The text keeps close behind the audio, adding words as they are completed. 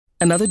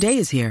Another day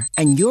is here,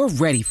 and you're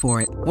ready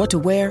for it. What to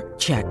wear?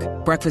 Check.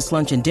 Breakfast,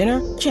 lunch, and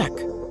dinner? Check.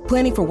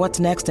 Planning for what's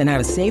next and how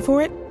to save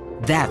for it?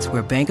 That's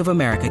where Bank of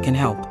America can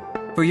help.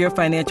 For your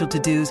financial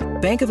to-dos,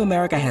 Bank of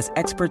America has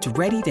experts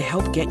ready to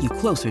help get you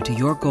closer to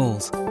your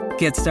goals.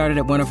 Get started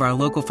at one of our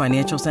local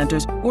financial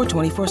centers or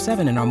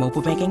 24/7 in our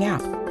mobile banking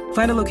app.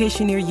 Find a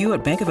location near you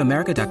at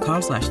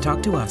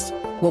bankofamerica.com/talktous.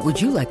 What would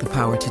you like the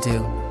power to do?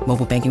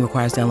 Mobile banking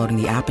requires downloading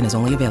the app and is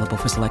only available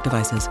for select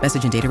devices.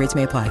 Message and data rates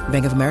may apply.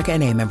 Bank of America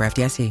N.A., member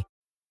FDIC.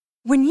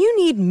 When you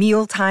need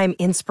mealtime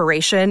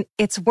inspiration,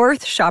 it's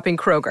worth shopping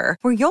Kroger,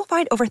 where you'll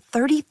find over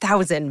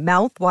 30,000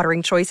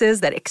 mouth-watering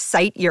choices that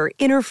excite your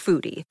inner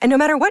foodie. And no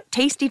matter what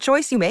tasty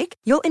choice you make,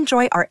 you'll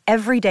enjoy our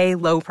everyday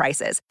low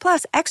prices,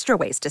 plus extra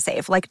ways to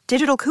save, like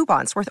digital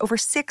coupons worth over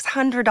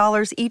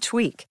 $600 each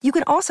week. You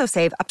can also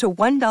save up to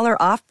 $1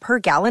 off per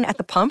gallon at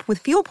the pump with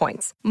fuel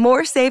points.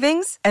 More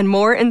savings and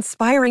more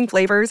inspiring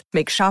flavors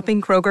make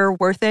shopping Kroger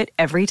worth it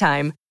every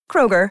time.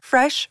 Kroger,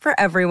 fresh for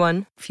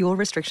everyone. Fuel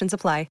restrictions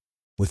apply.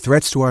 With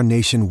threats to our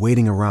nation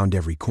waiting around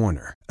every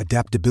corner,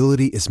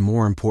 adaptability is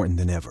more important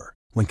than ever.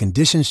 When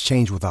conditions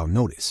change without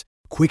notice,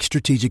 quick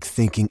strategic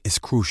thinking is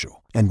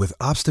crucial. And with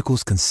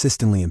obstacles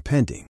consistently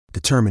impending,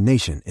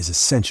 determination is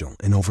essential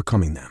in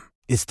overcoming them.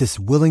 It's this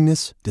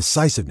willingness,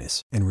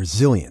 decisiveness, and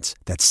resilience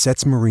that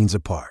sets Marines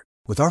apart.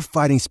 With our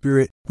fighting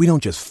spirit, we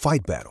don't just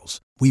fight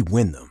battles, we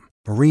win them.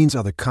 Marines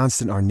are the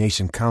constant our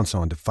nation counts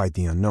on to fight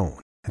the unknown.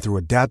 And through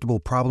adaptable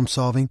problem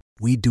solving,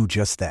 we do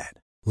just that.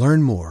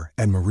 Learn more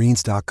at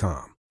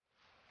marines.com.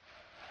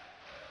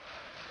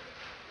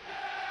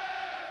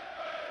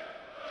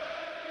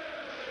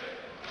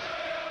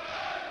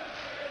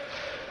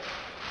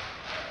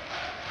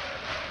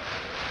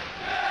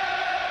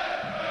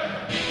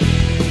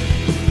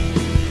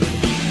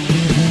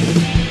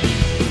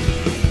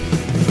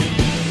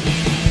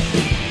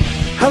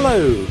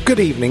 Hello, good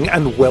evening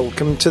and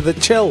welcome to the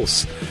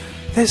Chels.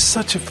 There's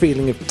such a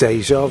feeling of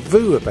deja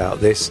vu about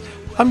this.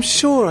 I'm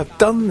sure I've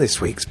done this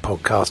week's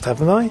podcast,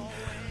 haven't I?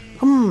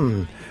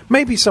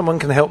 Maybe someone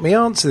can help me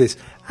answer this.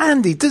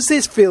 Andy, does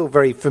this feel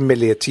very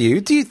familiar to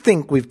you? Do you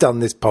think we've done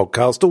this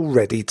podcast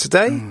already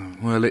today?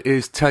 Well, it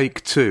is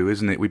take two,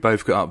 isn't it? We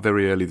both got up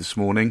very early this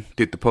morning,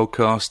 did the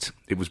podcast.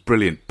 It was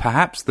brilliant.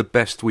 Perhaps the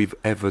best we've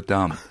ever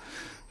done.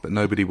 But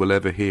nobody will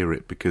ever hear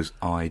it because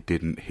I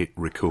didn't hit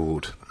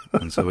record.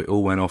 And so it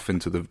all went off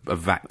into a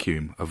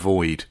vacuum, a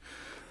void,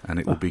 and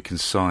it will be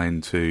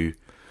consigned to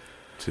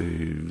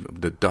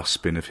the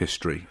dustbin of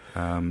history.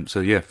 So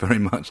yeah, very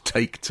much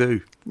take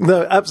two.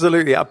 No,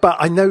 absolutely. But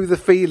I know the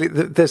feeling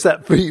that there's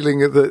that feeling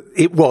that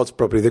it was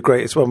probably the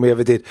greatest one we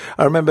ever did.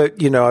 I remember,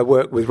 I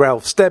worked with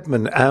Ralph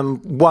Steadman,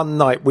 and one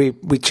night we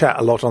chat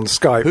a lot on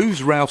Skype.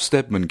 Who's Ralph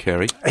Steadman,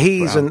 Kerry?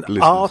 He's an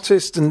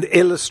artist and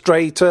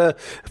illustrator,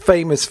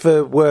 famous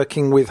for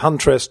working with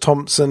Hunter S.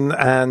 Thompson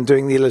and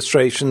doing the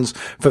illustrations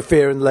for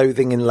Fear and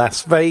Loathing in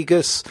Las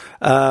Vegas.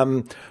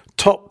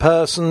 Top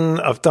person.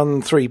 I've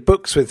done 3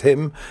 books with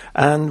him,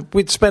 and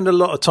we'd spend a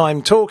lot of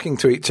time talking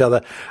to each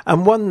other.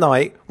 And one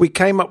night we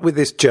came up with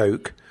this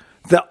joke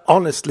that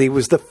honestly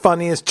was the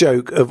funniest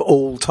joke of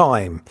all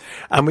time.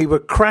 And we were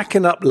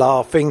cracking up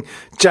laughing.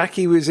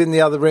 Jackie was in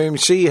the other room.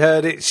 She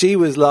heard it. She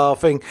was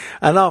laughing.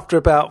 And after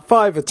about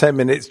 5 or 10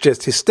 minutes,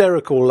 just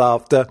hysterical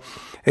laughter,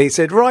 he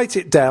said, write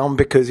it down,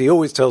 because he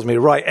always tells me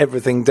to write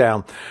everything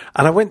down.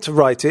 And I went to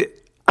write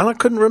it and I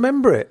couldn't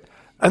remember it.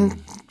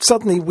 And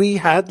suddenly we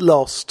had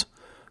lost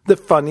the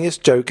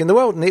funniest joke in the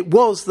world. And it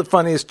was the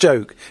funniest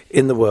joke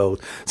in the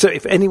world. So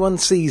if anyone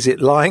sees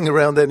it lying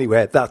around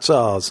anywhere, that's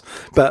ours.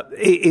 But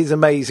it is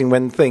amazing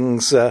when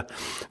things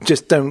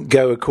just don't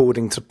go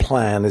according to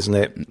plan, isn't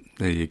it?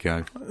 There you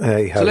go.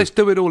 Hey-ho. So let's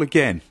do it all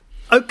again.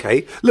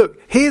 Okay, look,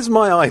 here's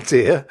my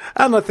idea,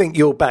 and I think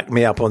you'll back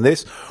me up on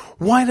this.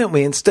 Why don't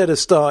we, instead of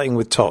starting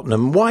with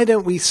Tottenham, why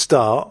don't we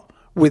start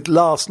with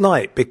last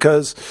night?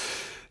 Because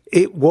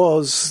it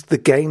was the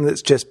game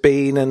that's just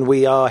been, and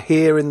we are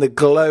here in the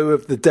glow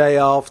of the day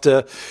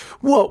after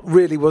what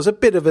really was a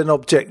bit of an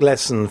object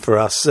lesson for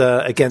us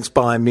against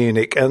Bayern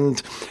Munich.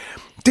 And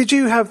did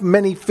you have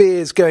many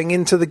fears going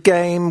into the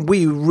game? Were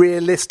you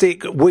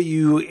realistic? Were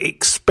you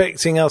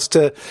expecting us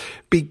to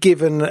be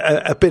given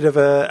a bit of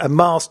a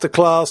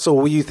masterclass?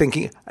 Or were you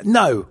thinking,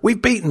 no,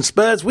 we've beaten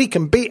Spurs, we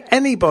can beat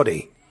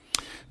anybody?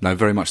 No,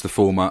 very much the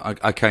former.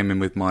 I came in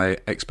with my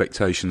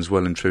expectations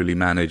well and truly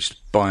managed.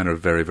 Bayern are a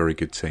very, very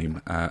good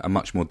team, a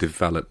much more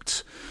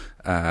developed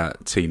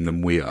team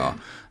than we are.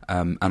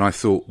 And I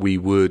thought we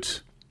would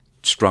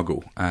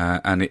struggle,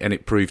 and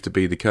it proved to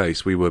be the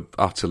case. We were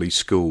utterly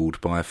schooled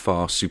by a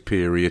far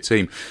superior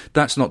team.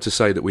 That's not to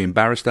say that we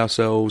embarrassed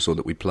ourselves or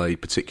that we played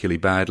particularly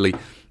badly.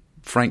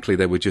 Frankly,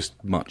 they were just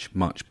much,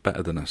 much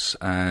better than us,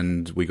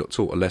 and we got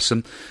taught a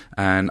lesson.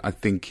 And I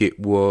think it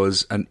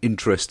was an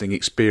interesting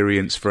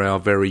experience for our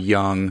very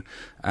young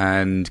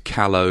and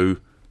callow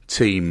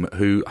team,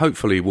 who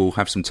hopefully will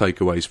have some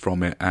takeaways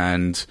from it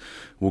and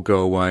will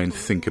go away and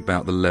think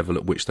about the level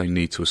at which they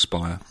need to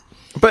aspire.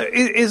 But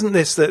isn't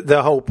this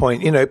the whole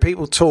point? You know,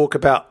 people talk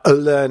about a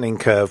learning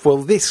curve. Well,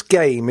 this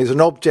game is an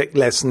object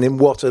lesson in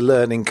what a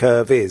learning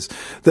curve is.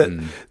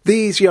 That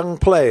these young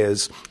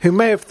players who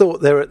may have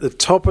thought they're at the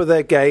top of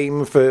their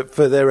game for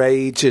their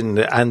age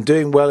and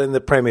doing well in the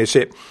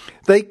Premiership,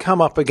 they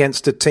come up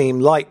against a team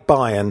like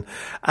Bayern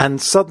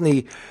and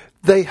suddenly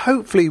they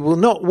hopefully will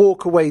not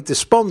walk away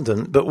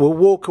despondent, but will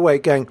walk away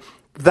going,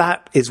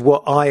 that is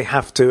what I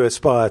have to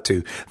aspire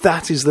to.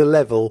 That is the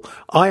level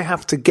I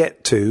have to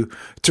get to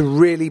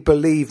really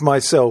believe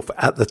myself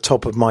at the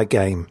top of my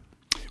game.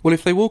 Well,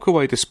 if they walk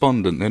away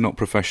despondent, they're not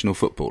professional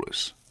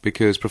footballers,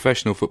 because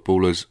professional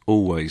footballers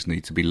always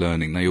need to be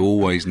learning. They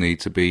always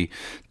need to be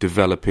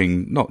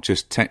developing, not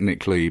just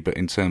technically, but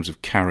in terms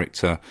of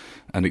character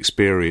and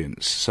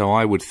experience. So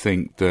I would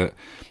think that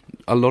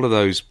a lot of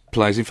those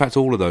players, in fact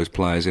all of those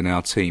players in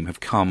our team, have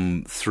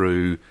come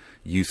through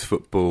youth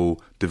football,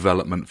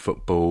 development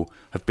football,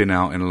 have been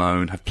out in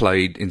loan, have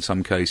played in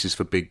some cases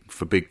for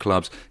big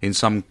clubs, in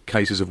some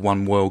cases have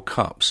won World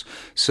Cups.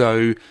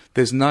 So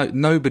there's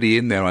nobody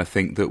in there, I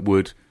think, that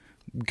would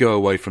go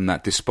away from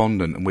that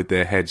despondent and with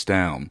their heads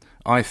down.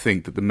 I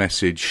think that the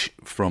message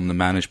from the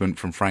management,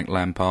 from Frank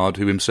Lampard,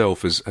 who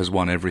himself has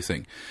won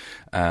everything,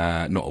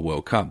 not a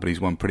World Cup, but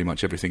he's won pretty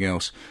much everything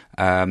else,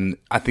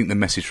 I think the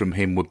message from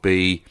him would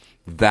be,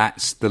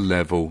 that's the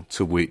level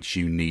to which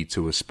you need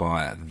to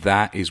aspire.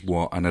 That is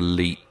what an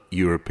elite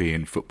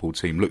European football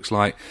team looks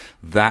like.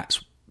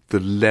 That's the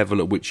level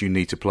at which you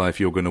need to play if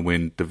you're going to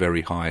win the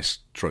very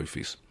highest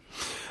trophies.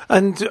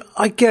 And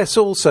I guess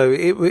also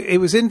it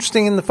was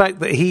interesting in the fact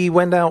that he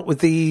went out with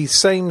the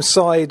same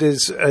side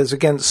as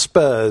against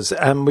Spurs,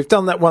 and we've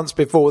done that once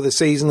before this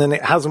season and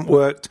it hasn't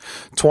worked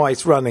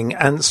twice running,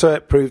 and so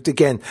it proved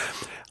again.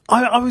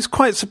 I was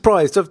quite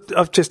surprised.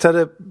 I've just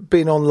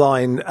been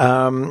online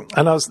and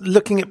I was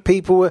looking at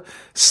people were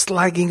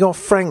slagging off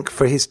Frank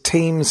for his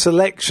team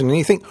selection, and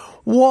you think,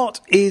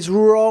 what is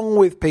wrong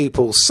with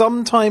people?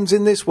 Sometimes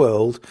in this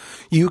world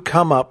you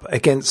come up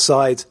against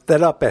sides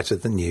that are better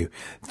than you.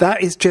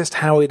 That is just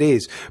how it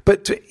is.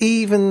 But to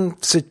even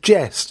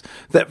suggest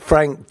that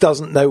Frank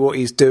doesn't know what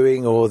he's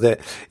doing, or that,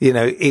 you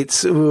know,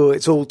 it's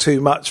all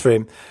too much for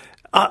him,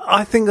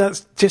 I think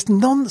that's just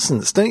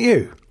nonsense, don't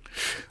you?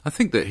 I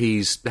think that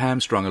he's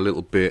hamstrung a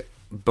little bit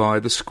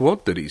by the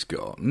squad that he's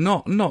got.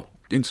 Not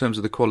in terms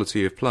of the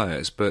quality of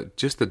players, but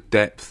just the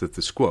depth of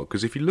the squad.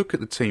 Because if you look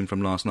at the team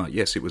from last night,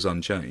 yes, it was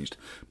unchanged.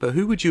 But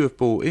who would you have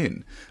brought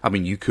in? I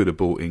mean, you could have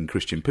brought in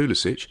Christian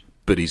Pulisic,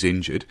 but he's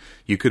injured.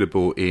 You could have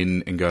brought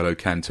in N'Golo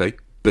Kante,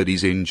 but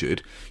he's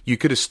injured. You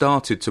could have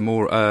started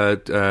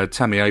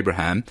Tammy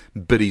Abraham,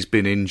 but he's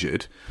been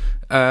injured.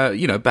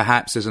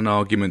 Perhaps there's an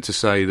argument to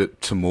say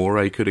that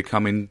Tomori could have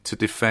come into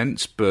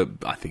defence, but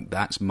I think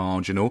that's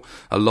marginal.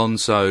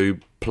 Alonso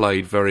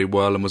played very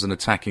well and was an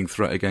attacking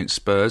threat against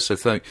Spurs, so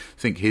I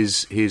think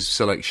his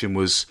selection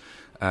was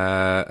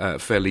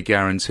fairly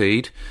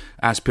guaranteed.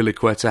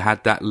 Azpilicueta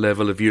had that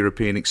level of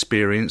European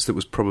experience that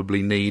was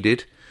probably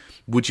needed.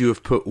 Would you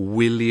have put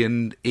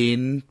Willian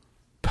in?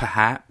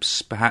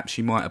 Perhaps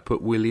you might have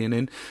put Willian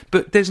in,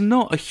 but there's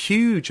not a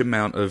huge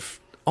amount of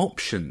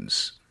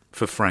options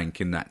for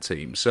Frank in that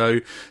team.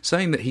 So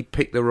saying that he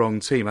picked the wrong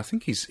team, I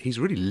think he's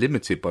really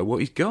limited by what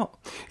he's got.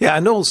 Yeah,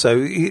 and also,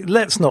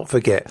 let's not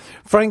forget,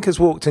 Frank has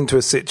walked into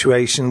a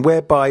situation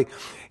whereby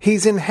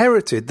he's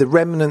inherited the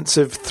remnants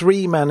of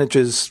 3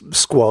 managers'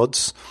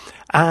 squads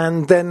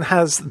and then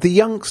has the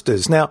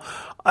youngsters. Now,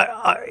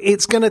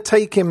 it's going to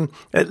take him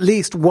at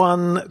least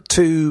 1,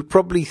 2,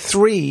 probably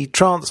 3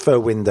 transfer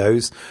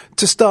windows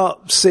to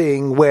start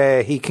seeing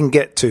where he can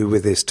get to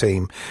with this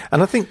team.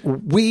 And I think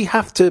we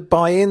have to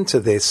buy into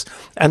this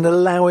and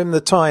allow him the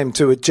time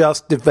to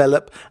adjust,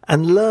 develop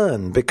and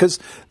learn, because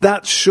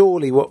that's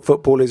surely what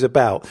football is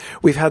about.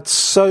 We've had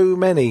so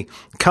many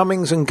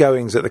comings and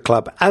goings at the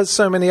club, as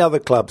so many other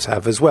clubs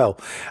have as well.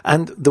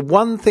 And the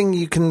one thing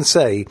you can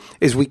say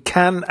is we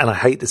can, and I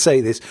hate to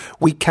say this,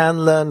 we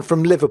can learn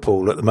from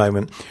Liverpool at the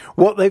moment.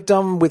 What they've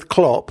done with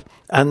Klopp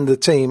and the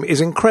team is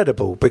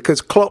incredible,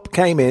 because Klopp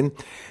came in,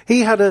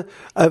 he had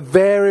a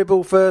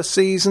variable first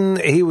season,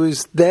 he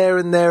was there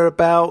and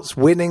thereabouts,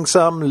 winning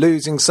some,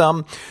 losing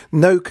some,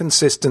 no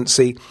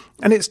consistency,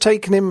 and it's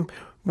taken him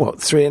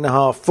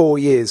 3.5, 4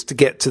 years to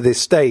get to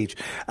this stage.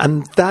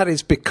 And that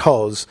is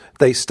because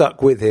they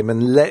stuck with him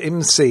and let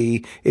him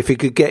see if he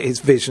could get his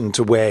vision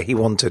to where he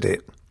wanted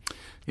it.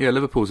 Yeah,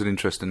 Liverpool's an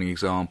interesting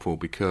example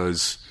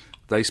because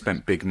they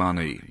spent big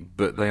money,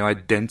 but they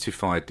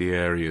identified the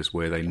areas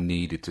where they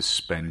needed to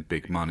spend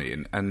big money.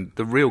 And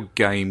the real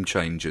game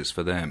changers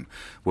for them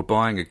were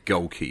buying a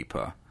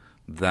goalkeeper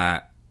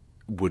that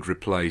would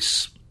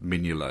replace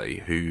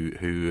Mignolet,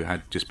 who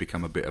had just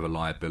become a bit of a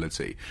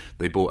liability.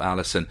 They bought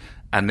Alisson,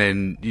 and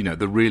then,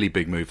 the really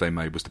big move they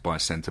made was to buy a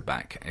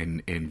centre-back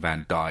in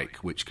Van Dijk,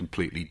 which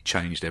completely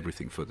changed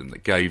everything for them.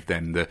 That gave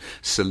them the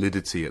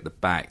solidity at the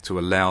back to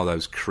allow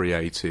those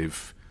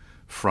creative,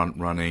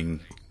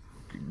 front-running,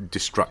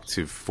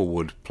 destructive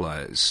forward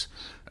players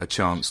a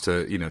chance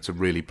to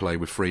really play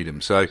with freedom.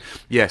 So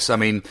yes, I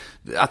mean,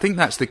 I think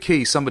that's the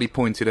key. Somebody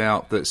pointed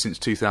out that since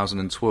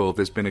 2012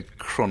 there's been a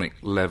chronic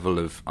level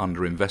of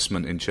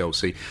underinvestment in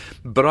Chelsea,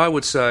 but I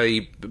would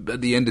say at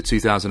the end of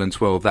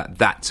 2012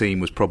 that team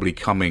was probably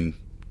coming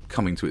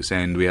to its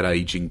end. We had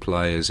ageing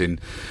players in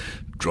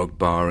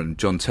Drogba and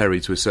John Terry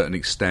to a certain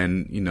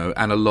extent,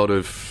 and a lot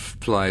of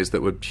players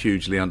that were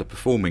hugely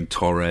underperforming,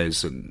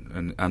 Torres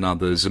and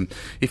others. And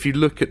if you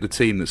look at the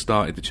team that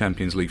started the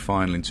Champions League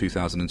final in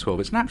 2012,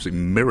 it's an absolute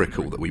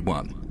miracle that we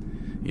won.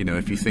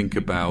 If you think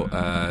about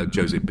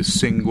Jose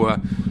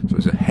Bosingua, so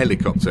there's a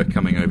helicopter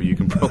coming over. You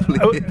can probably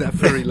hear that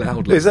very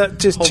loudly. Is that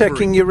just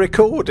checking your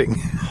recording?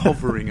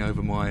 hovering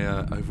over my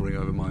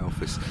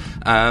office.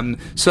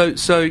 So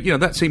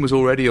that team was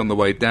already on the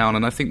way down,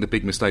 and I think the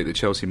big mistake that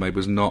Chelsea made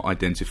was not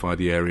identify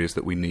the areas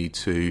that we need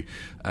to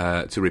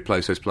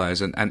replace those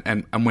players,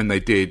 and when they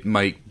did,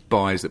 make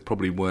buys that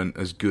probably weren't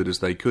as good as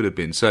they could have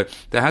been. So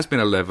there has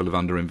been a level of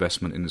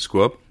underinvestment in the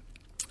squad.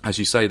 As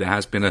you say, there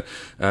has been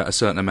a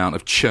certain amount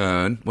of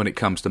churn when it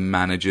comes to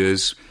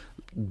managers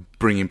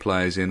bringing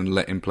players in and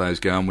letting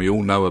players go. And we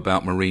all know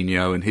about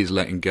Mourinho and his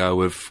letting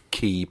go of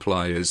key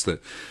players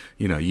that,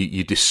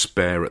 you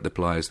despair at the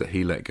players that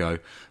he let go.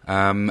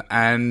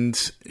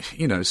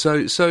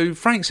 So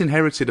Frank's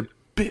inherited a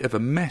bit of a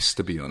mess,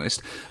 to be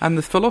honest. And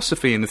the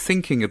philosophy and the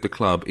thinking of the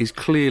club is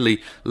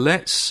clearly,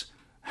 let's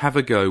have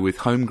a go with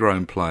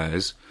homegrown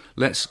players.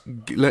 Let's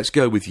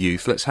go with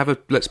youth.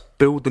 Let's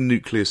build the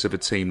nucleus of a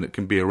team that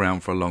can be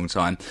around for a long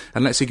time,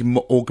 and let's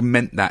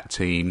augment that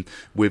team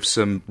with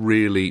some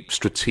really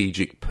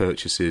strategic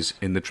purchases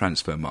in the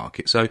transfer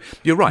market. So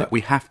you're right.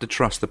 We have to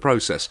trust the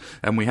process,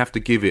 and we have to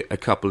give it a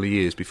couple of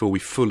years before we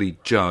fully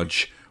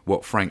judge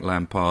what Frank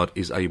Lampard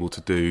is able to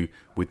do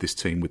with this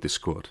team, with this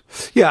squad.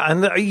 Yeah,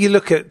 and you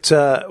look at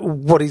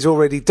what he's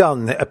already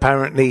done.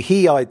 Apparently,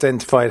 he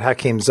identified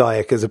Hakim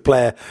Ziyech as a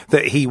player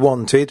that he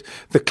wanted.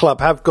 The club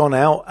have gone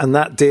out, and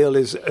that deal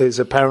is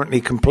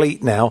apparently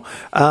complete now.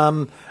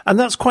 And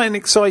that's quite an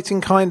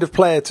exciting kind of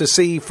player to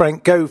see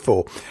Frank go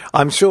for.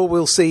 I'm sure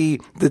we'll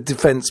see the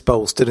defence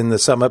bolstered in the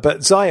summer, but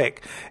Ziyech,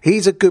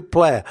 he's a good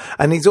player.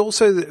 And he's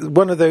also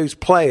one of those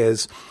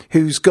players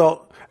who's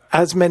got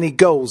as many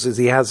goals as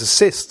he has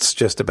assists,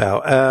 just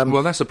about.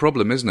 Well, that's a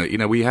problem, isn't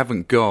it? We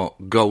haven't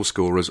got goal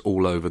scorers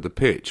all over the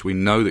pitch. We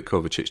know that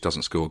Kovacic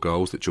doesn't score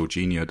goals, that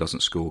Jorginho doesn't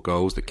score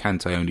goals, that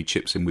Kante only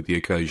chips in with the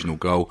occasional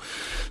goal.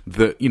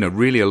 That,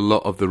 really a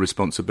lot of the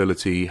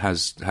responsibility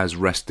has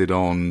rested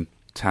on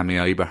Tammy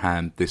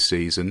Abraham this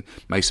season.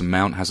 Mason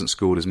Mount hasn't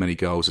scored as many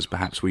goals as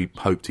perhaps we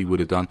hoped he would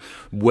have done.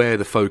 Where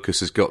the focus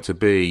has got to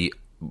be,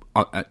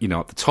 at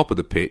the top of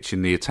the pitch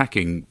in the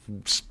attacking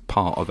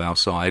part of our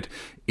side,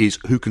 is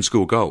who can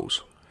score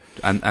goals,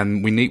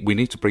 and we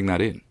need to bring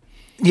that in.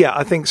 Yeah,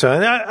 I think so.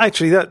 And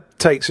actually, that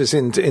takes us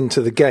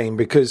into the game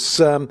because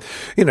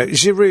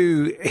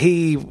Giroud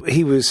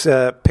he was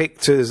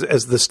picked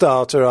as the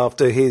starter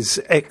after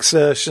his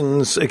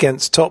exertions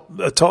against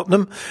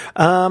Tottenham.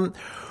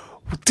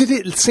 Did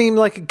it seem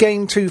like a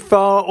game too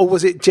far, or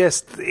was it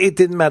just, it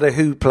didn't matter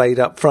who played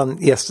up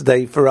front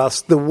yesterday for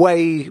us? The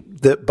way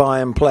that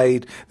Bayern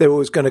played, they were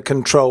always going to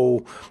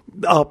control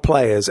our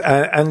players.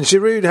 And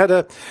Giroud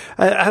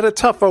had a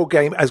tough old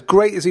game. As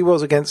great as he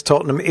was against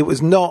Tottenham, it was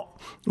not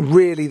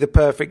really the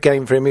perfect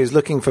game for him. He was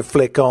looking for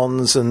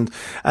flick-ons and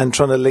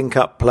trying to link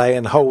up play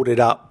and hold it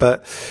up.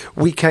 But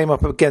we came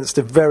up against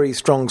a very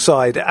strong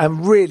side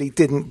and really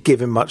didn't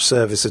give him much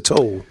service at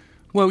all.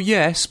 Well,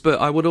 yes, but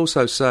I would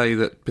also say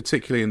that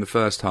particularly in the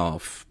first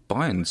half,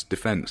 Bayern's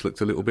defence looked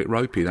a little bit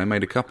ropey. They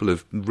made a couple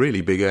of really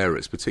big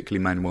errors,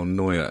 particularly Manuel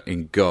Neuer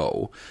in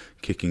goal,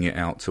 kicking it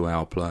out to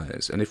our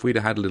players. And if we'd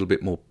have had a little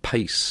bit more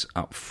pace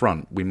up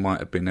front, we might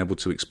have been able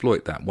to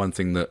exploit that. One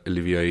thing that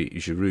Olivier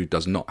Giroud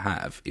does not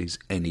have is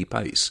any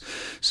pace.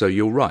 So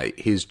you're right,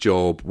 his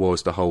job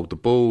was to hold the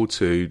ball,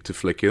 to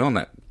flick it on.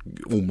 That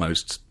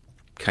almost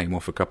came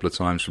off a couple of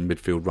times from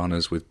midfield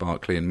runners with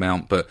Barkley and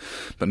Mount, but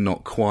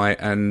not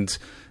quite. And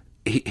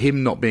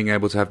him not being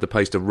able to have the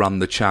pace to run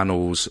the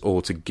channels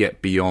or to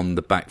get beyond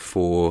the back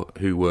four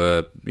who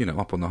were,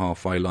 up on the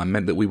halfway line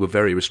meant that we were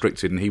very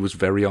restricted and he was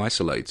very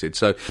isolated.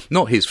 So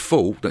not his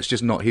fault, that's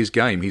just not his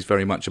game. He's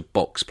very much a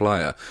box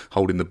player,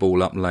 holding the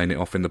ball up and laying it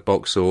off in the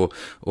box or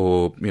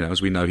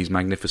as we know, he's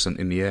magnificent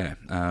in the air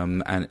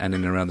and in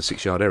and around the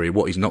 6-yard area.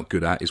 What he's not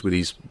good at is with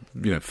his,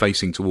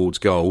 facing towards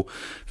goal,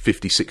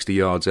 50, 60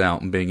 yards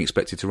out and being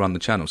expected to run the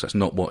channels. That's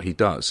not what he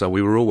does. So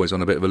we were always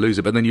on a bit of a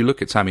loser. But then you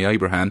look at Tammy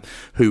Abraham,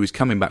 who was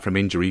coming back from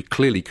injury,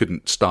 clearly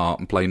couldn't start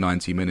and play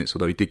 90 minutes,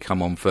 although he did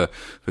come on for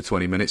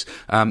 20 minutes.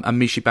 And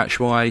Michy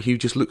Batshuayi, who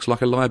just looks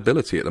like a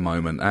liability at the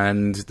moment.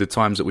 And the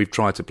times that we've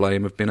tried to play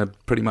him have been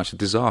pretty much a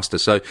disaster.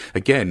 So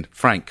again,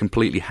 Frank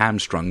completely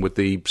hamstrung with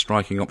the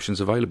striking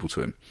options available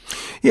to him.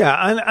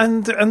 Yeah,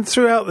 and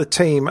throughout the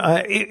team,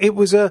 it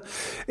was a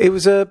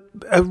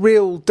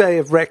real day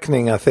of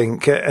reckoning, I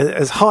think.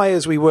 As high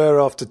as we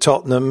were after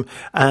Tottenham,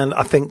 and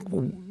I think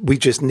we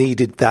just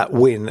needed that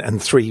win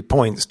and 3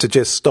 points to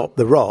just stop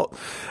the rot.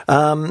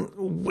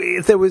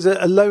 There was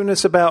a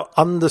lowness about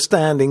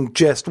understanding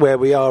just where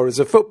we are as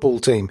a football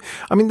team.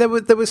 I mean, there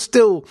were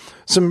still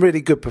some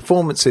really good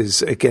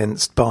performances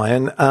against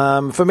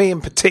Bayern. For me in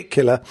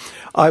particular,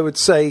 I would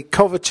say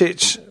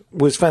Kovacic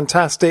was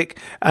fantastic,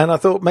 and I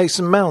thought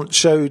Mason Mount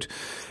showed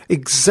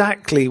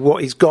exactly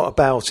what he's got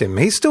about him.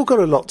 He's still got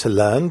a lot to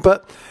learn,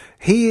 but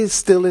he is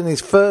still in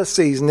his first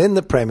season in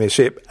the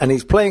Premiership, and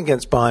he's playing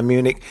against Bayern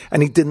Munich,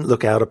 and he didn't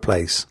look out of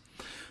place.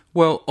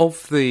 Well,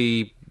 of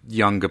the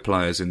younger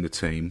players in the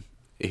team,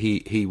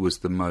 he was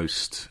the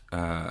most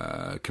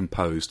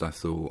composed, I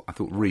thought. I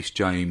thought Reece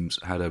James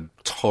had a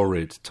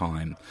torrid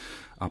time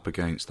up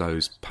against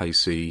those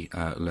pacey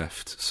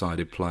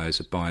left-sided players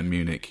at Bayern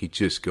Munich. He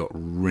just got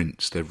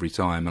rinsed every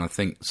time, and I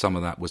think some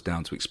of that was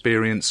down to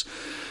experience,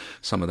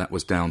 some of that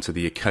was down to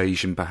the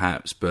occasion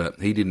perhaps, but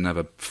he didn't have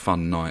a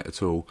fun night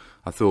at all.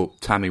 I thought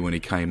Tammy, when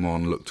he came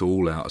on, looked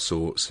all out of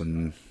sorts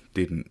and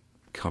didn't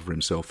cover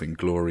himself in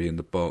glory in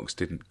the box,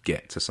 didn't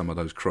get to some of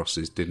those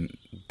crosses, didn't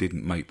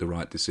make the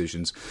right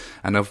decisions.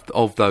 And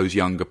of those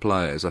younger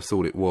players, I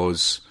thought it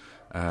was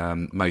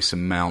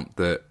Mason Mount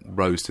that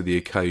rose to the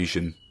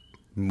occasion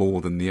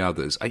more than the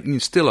others.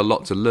 Still a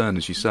lot to learn,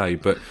 as you say,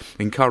 but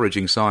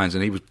encouraging signs,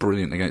 and he was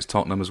brilliant against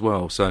Tottenham as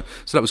well. So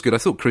that was good. I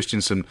thought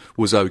Christensen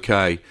was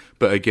okay,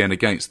 but again,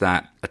 against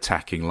that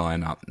attacking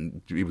lineup,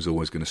 he was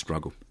always going to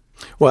struggle.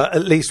 Well,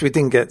 at least we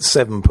didn't get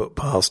 7 put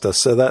past us,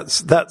 so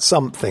that's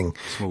something.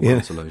 Small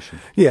consolation.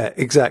 Yeah,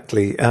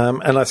 exactly.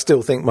 And I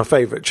still think my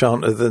favourite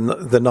chant of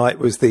the night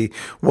was the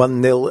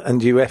 1-0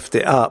 and you effed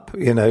it up.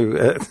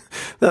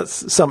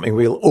 That's something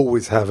we'll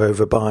always have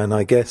over Bayern,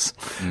 I guess.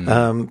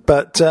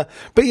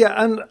 But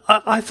yeah, and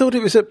I thought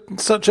it was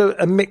such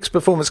a mixed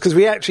performance because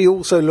we actually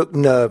also looked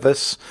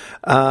nervous.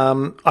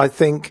 I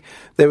think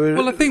there were.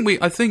 Well,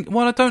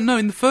 I don't know.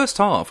 In the first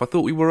half, I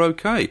thought we were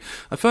okay.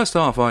 The first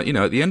half, at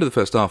the end of the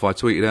first half, I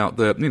tweeted out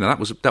that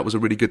that was a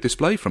really good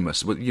display from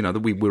us.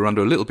 That we were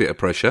under a little bit of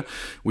pressure.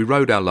 We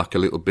rode our luck a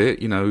little bit.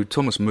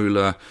 Thomas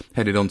Müller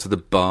headed onto the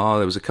bar.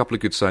 There was a couple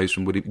of good saves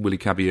from Willy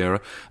Caballero.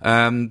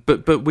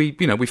 But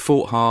we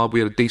fought hard. We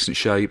had a decent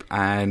shape,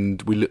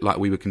 and we looked like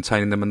we were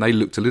containing them. And they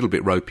looked a little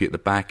bit ropey at the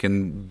back,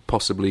 and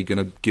possibly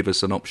going to give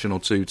us an option or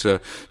two to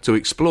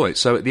exploit.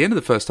 So at the end of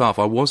the first half,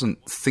 I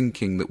wasn't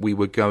thinking that we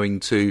were going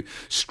to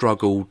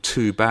struggle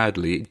too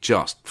badly. It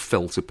just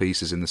fell to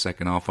pieces in the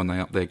second half when they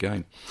upped their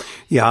game.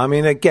 Yeah, I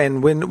mean,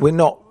 again, we're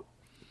not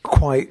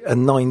quite a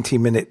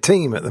 90-minute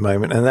team at the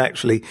moment, and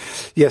actually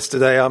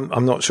yesterday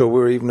I'm not sure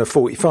we're even a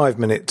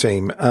 45-minute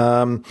team,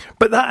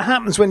 but that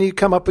happens when you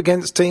come up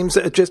against teams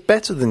that are just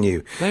better than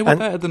you. They were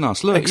better than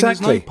us. Look,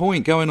 exactly. There's no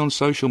point going on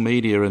social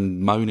media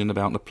and moaning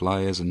about the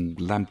players and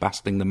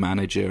lambasting the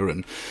manager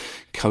and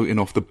coating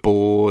off the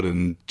board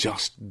and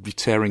just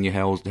tearing your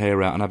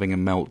hair out and having a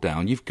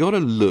meltdown. You've got to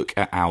look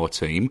at our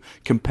team,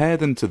 compare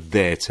them to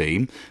their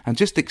team, and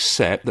just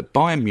accept that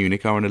Bayern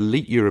Munich are an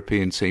elite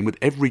European team with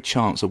every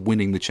chance of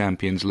winning the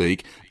Champions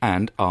League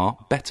and are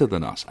better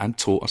than us and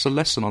taught us a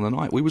lesson on the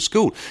night. We were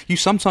schooled.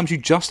 Sometimes you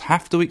just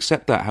have to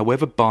accept that,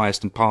 however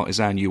biased and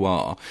partisan you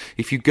are.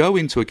 If you go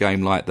into a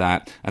game like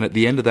that and at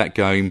the end of that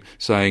game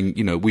saying,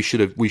 we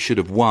should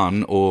have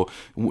won, or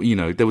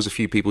there was a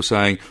few people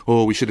saying,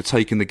 we should have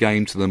taken the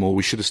game to them, or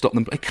we should have stopped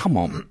them. Hey, come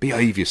on,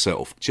 behave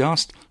yourself.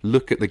 Just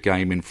look at the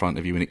game in front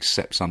of you and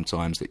accept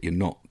sometimes that you're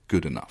not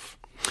good enough.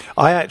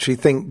 I actually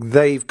think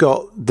they've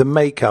got the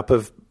makeup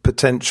of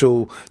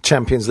potential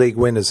Champions League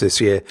winners this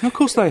year. Of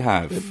course they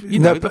have.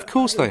 Of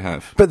course they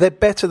have. But they're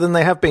better than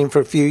they have been for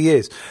a few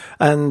years.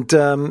 And,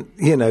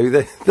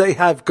 they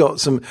have got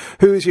some...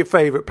 Who is your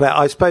favourite player?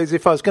 I suppose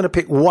if I was going to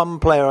pick one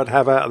player I'd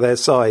have out of their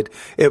side,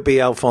 it would be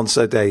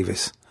Alphonso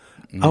Davies.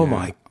 Yeah. Oh,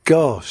 my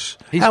gosh.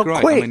 He's How great.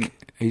 quick.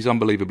 He's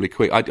unbelievably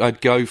quick. I'd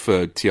go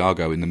for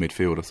Thiago in the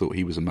midfield. I thought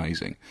he was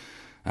amazing.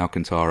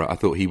 Alcantara, I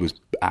thought he was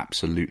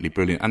absolutely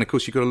brilliant. And, of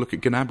course, you've got to look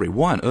at Gnabry.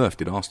 Why on earth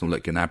did Arsenal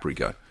let Gnabry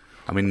go?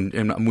 I mean,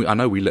 I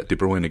know we let De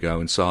Bruyne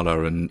go and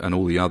Salah and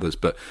all the others,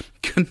 but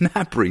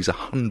Gnabry's a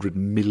 £100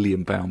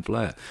 million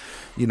player.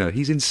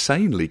 He's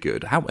insanely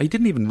good. He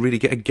didn't even really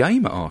get a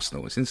game at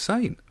Arsenal. It's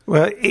insane.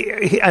 Well,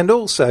 and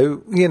also,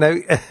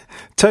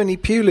 Tony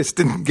Pulis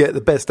didn't get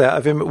the best out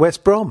of him at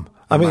West Brom.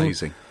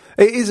 Amazing.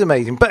 It is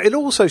amazing, but it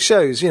also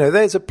shows,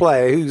 there's a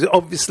player who's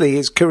obviously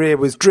his career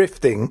was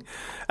drifting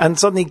and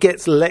suddenly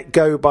gets let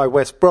go by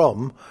West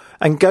Brom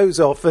and goes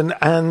off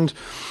and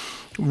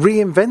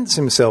reinvents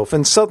himself.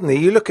 And suddenly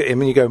you look at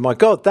him and you go, my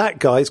God, that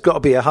guy's got to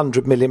be a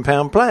 £100 million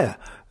player.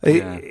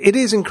 Yeah. It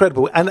is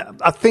incredible. And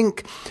I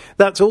think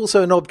that's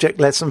also an object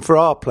lesson for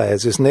our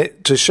players, isn't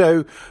it? To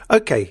show,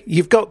 OK,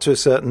 you've got to a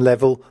certain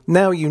level.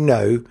 Now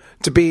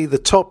to be the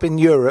top in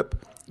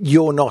Europe,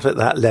 you're not at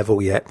that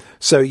level yet.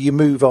 So you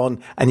move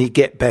on and you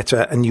get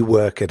better and you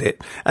work at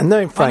it. And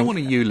knowing Frank, I don't want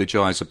to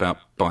eulogise about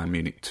Bayern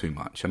Munich too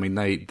much. I mean,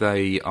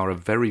 they are a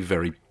very,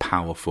 very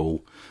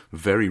powerful,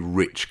 very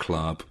rich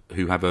club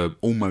who have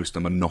almost a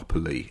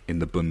monopoly in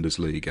the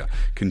Bundesliga,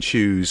 can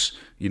choose,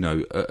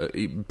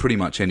 pretty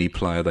much any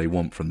player they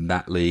want from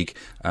that league,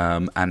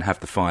 and have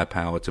the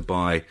firepower to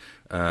buy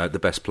the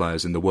best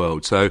players in the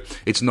world. So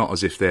it's not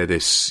as if they're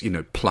this,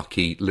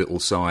 plucky little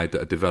side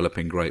that are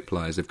developing great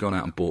players. They've gone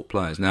out and bought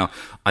players. Now,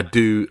 I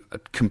do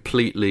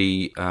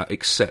completely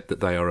accept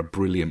that they are a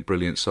brilliant,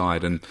 brilliant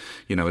side. And,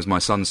 as my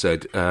son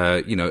said,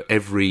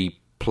 every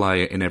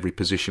player in every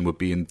position would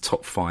be in the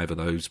top 5 of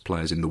those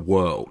players in the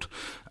world.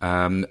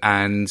 And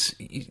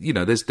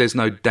there's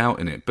no doubt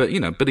in it. But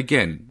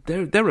again,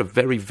 they're a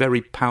very,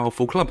 very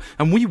powerful club.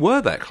 And we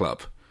were that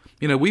club.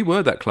 We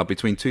were that club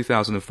between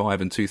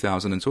 2005 and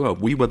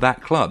 2012. We were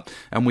that club.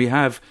 And we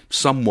have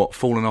somewhat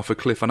fallen off a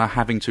cliff and are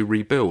having to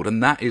rebuild.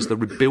 And that is the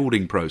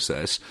rebuilding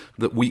process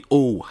that we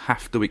all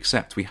have to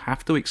accept. We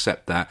have to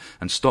accept that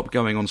and stop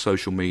going on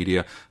social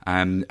media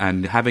and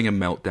having a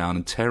meltdown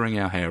and tearing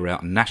our hair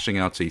out and gnashing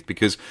our teeth,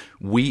 because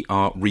we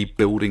are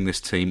rebuilding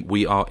this team.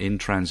 We are in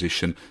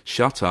transition.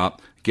 Shut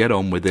up, get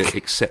on with it,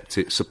 accept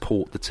it,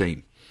 support the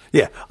team.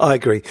 Yeah, I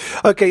agree.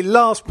 Okay,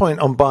 last point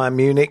on Bayern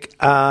Munich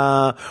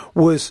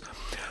was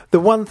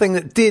the one thing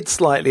that did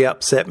slightly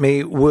upset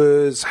me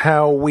was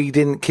how we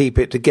didn't keep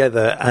it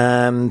together,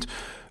 and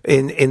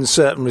in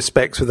certain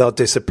respects with our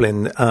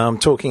discipline.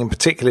 Talking in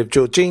particular of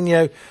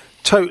Jorginho,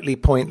 totally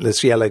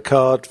pointless yellow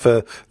card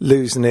for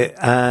losing it,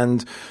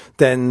 and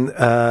then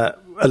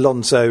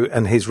Alonso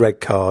and his red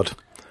card.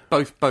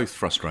 Both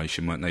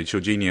frustration, weren't they?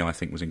 Jorginho, I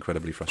think, was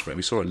incredibly frustrated.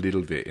 We saw a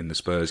little bit in the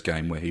Spurs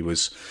game where he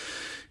was,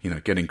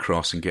 getting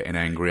cross and getting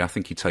angry. I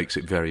think he takes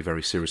it very,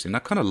 very seriously. And I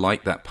kind of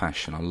like that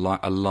passion. I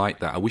like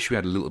that. I wish we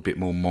had a little bit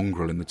more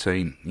mongrel in the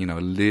team. A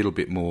little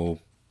bit more,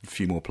 a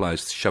few more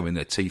players showing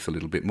their teeth a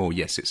little bit more.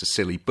 Yes, it's a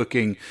silly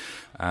booking.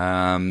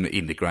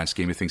 In the grand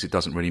scheme of things, it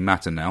doesn't really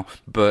matter now.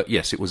 But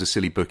yes, it was a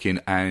silly booking,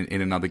 and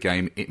in another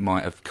game, it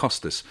might have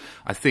cost us.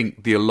 I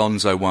think the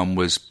Alonso one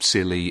was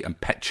silly and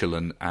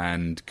petulant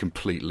and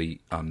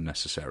completely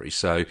unnecessary.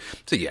 So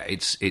yeah,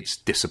 it's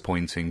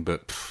disappointing,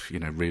 but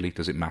really,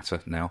 does it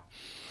matter now?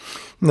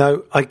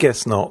 No, I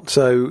guess not.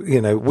 So,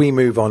 we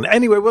move on.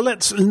 Anyway, well,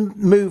 let's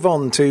move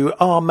on to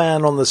our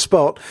man on the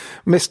spot,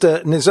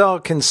 Mr.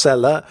 Nizar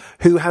Kinsella,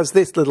 who has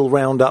this little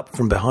roundup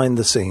from behind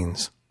the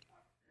scenes.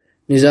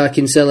 Nizar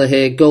Kinsella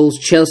here, Goals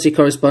Chelsea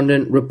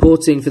correspondent,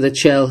 reporting for the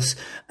Chelsea.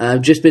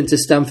 I've just been to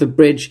Stamford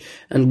Bridge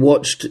and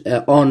watched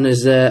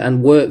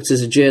and worked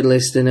as a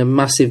journalist in a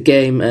massive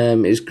game.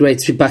 It was great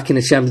to be back in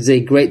the Champions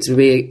League, great to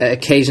be at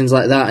occasions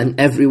like that, and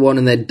everyone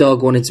and their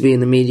dog wanted to be in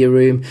the media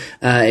room.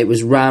 It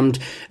was rammed.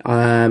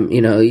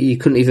 You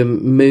couldn't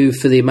even move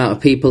for the amount of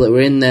people that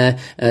were in there.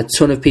 A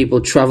ton of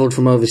people travelled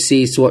from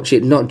overseas to watch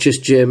it, not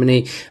just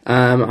Germany.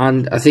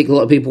 And I think a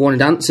lot of people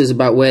wanted answers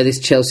about where this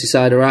Chelsea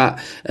side are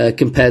at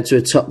compared to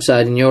a top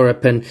side in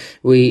Europe, and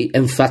we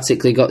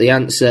emphatically got the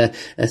answer.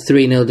 A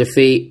 3-0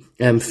 defeat.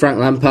 Frank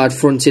Lampard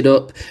fronted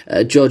up,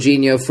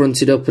 Jorginho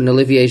fronted up, and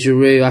Olivier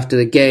Giroud after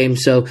the game.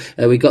 So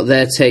we got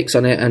their takes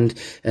on it, and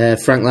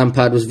Frank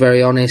Lampard was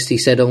very honest. He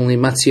said only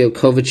Mateo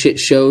Kovacic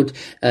showed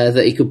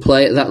that he could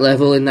play at that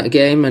level in that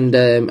game, and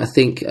I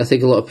think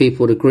a lot of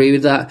people would agree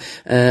with that.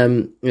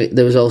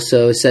 There was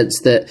also a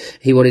sense that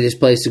he wanted his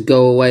players to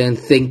go away and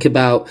think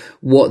about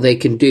what they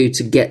can do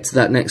to get to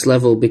that next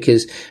level,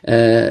 because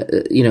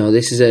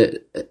this is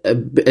a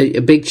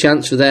big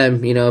chance for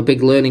them. A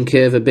big learning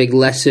curve, a big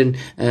lesson.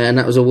 And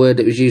that was a word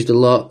that was used a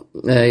lot.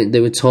 They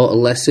were taught a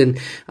lesson,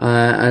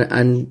 there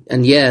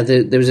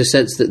was a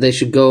sense that they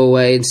should go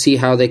away and see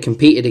how they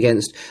competed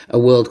against a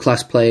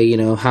world-class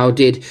player. How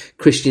did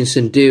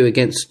Christensen do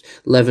against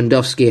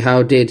Lewandowski?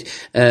 How did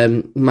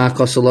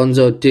Marcos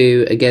Alonso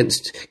do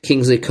against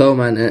Kingsley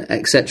Coman,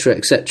 etc.,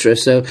 etc.?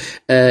 So,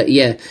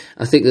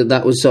 I think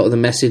that was sort of the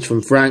message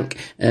from Frank.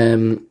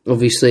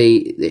 Obviously,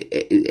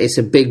 it's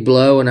a big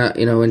blow, and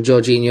when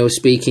Jorginho was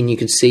speaking, you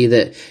could see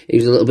that he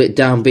was a little bit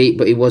downbeat,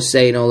 but he was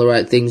saying all the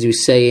right things. He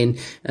was saying,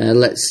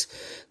 let's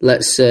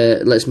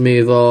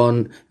move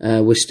on.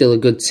 We're still a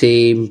good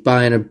team.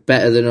 Bayern are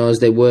better than us.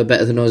 They were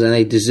better than us, and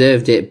they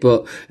deserved it.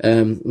 But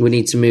we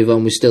need to move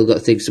on. We've still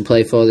got things to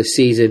play for this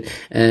season.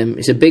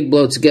 It's a big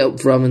blow to get up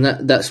from, and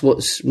that's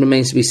what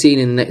remains to be seen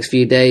in the next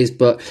few days.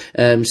 But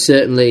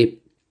certainly,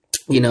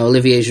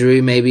 Olivier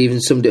Giroud maybe even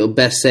summed it up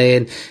best,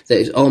 saying that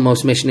it's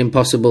almost mission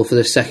impossible for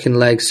the second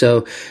leg.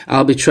 So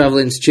I'll be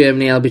travelling to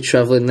Germany, I'll be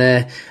travelling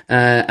there,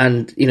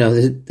 and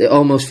it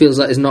almost feels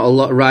like there's not a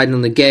lot riding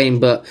on the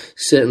game, but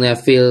certainly I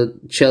feel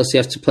Chelsea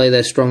have to play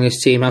their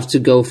strongest team, have to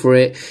go for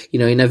it. You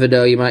never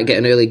know, you might get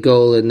an early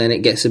goal and then it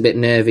gets a bit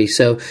nervy.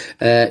 So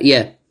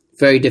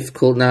very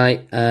difficult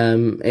night.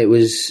 It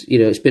was,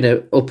 it's been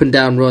an up and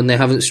down run. They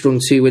haven't strung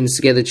 2 wins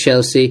together,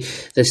 Chelsea.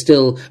 There's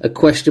still a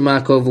question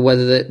mark over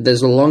whether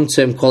there's a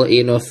long-term quality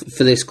enough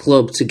for this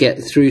club to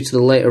get through to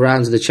the later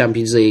rounds of the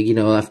Champions League,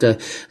 after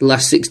the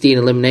last 16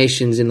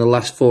 eliminations in the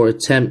last 4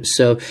 attempts.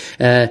 So,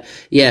 a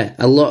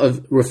lot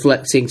of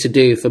reflecting to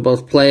do for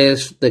both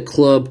players, the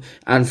club,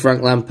 and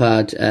Frank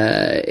Lampard.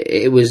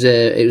 It was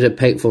a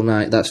painful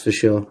night, that's for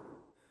sure.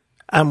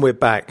 And we're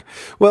back.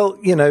 Well,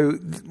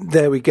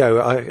 there we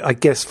go. I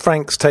guess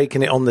Frank's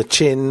taken it on the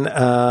chin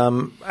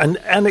and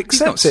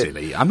accepts it. He's not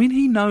silly. I mean,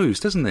 he knows,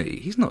 doesn't he?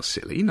 He's not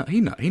silly.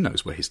 He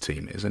knows where his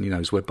team is, and he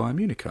knows where Bayern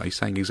Munich are. He's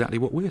saying exactly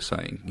what we're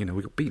saying.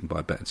 We got beaten by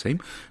a better team.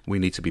 We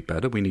need to be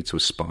better. We need to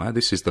aspire.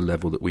 This is the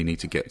level that we need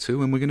to get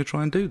to, and we're going to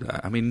try and do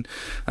that. I mean,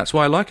 that's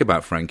what I like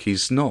about Frank.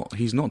 He's not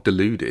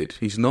deluded.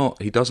 He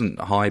doesn't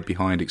hide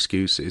behind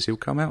excuses. He'll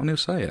come out and he'll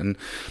say it, and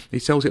he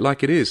tells it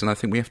like it is. And I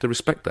think we have to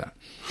respect that.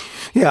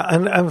 Yeah,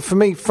 and for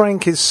me,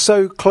 Frank is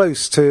so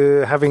close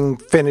to having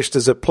finished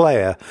as a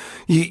player.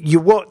 You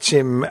watch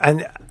him,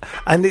 and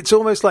it's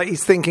almost like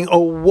he's thinking, oh,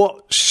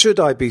 what should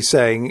I be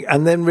saying?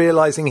 And then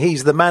realising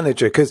he's the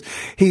manager, because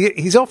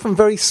he's often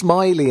very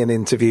smiley in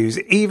interviews,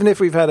 even if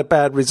we've had a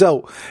bad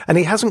result. And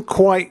he hasn't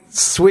quite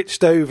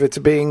switched over to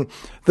being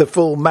the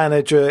full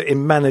manager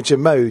in manager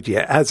mode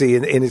yet, has he,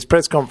 in his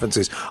press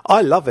conferences?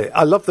 I love it.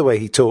 I love the way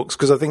he talks,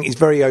 because I think he's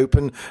very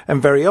open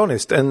and very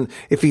honest. And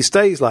if he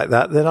stays like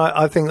that, then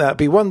I think that'd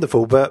be wonderful.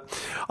 But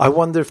I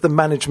wonder if the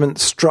management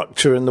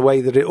structure and the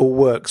way that it all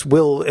works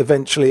will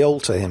eventually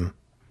alter him.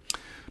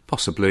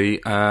 Possibly.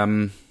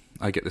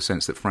 I get the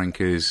sense that Frank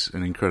is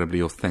an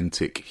incredibly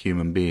authentic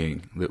human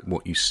being, that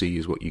what you see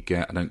is what you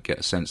get. I don't get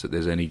a sense that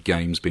there's any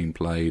games being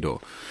played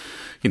or...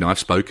 I've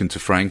spoken to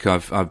Frank.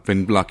 I've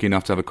been lucky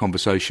enough to have a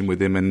conversation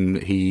with him,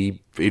 and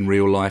he, in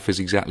real life, is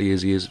exactly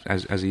as he is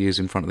as he is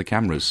in front of the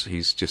cameras.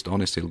 He's just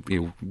honest.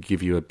 He'll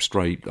give you a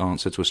straight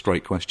answer to a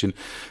straight question,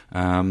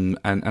 and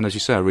as you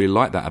say, I really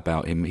like that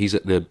about him. He's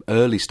at the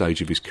early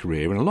stage of his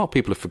career, and a lot of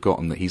people have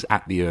forgotten that he's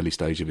at the early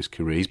stage of his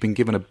career. He's been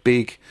given a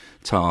big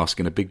task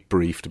and a big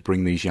brief to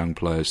bring these young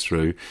players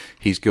through.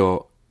 He's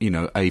got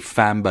a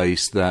fan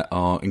base that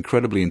are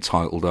incredibly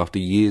entitled after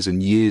years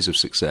and years of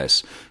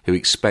success, who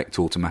expect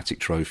automatic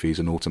trophies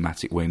and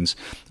automatic wins.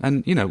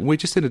 And, we're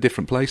just in a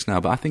different place now,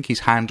 but I think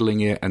he's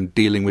handling it and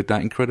dealing with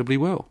that incredibly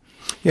well.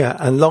 Yeah,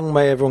 and long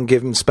may everyone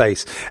give him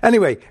space.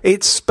 Anyway,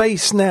 it's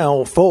space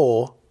now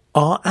for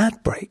our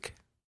ad break.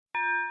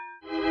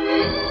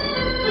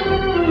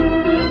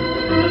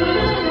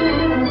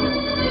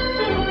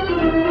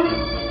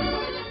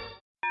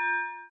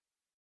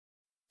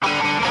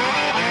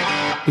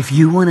 If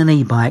you want an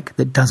e-bike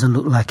that doesn't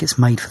look like it's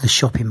made for the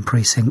shopping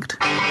precinct,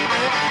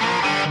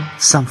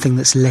 something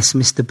that's less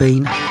Mr.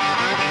 Bean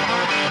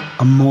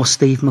and more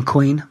Steve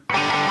McQueen,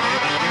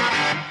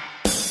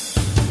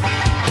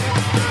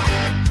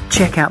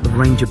 check out the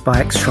range of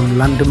bikes from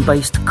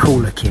London-based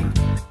Cooler King.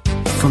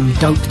 From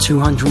dope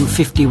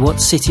 250-watt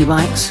city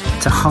bikes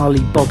to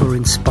Harley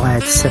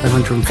Bobber-inspired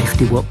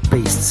 750-watt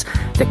beasts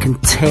that can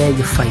tear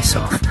your face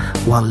off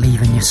while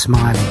leaving your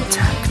smile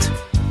intact.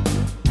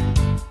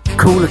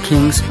 Cooler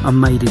Kings are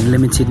made in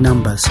limited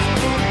numbers,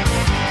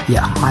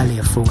 yet highly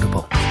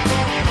affordable.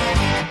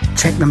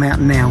 Check them out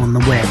now on the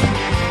web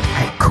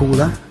at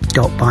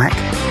cooler.bike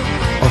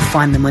or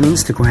find them on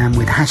Instagram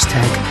with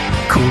hashtag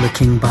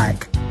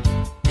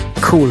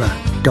CoolerKingBike.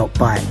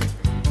 Cooler.bike.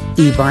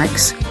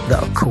 E-bikes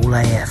that are cool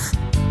AF.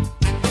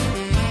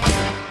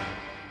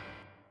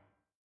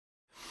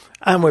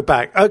 And we're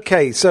back.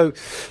 Okay, so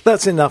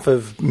that's enough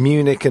of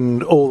Munich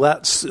and all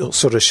that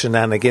sort of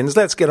shenanigans.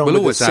 Let's get on with the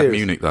series. We'll always have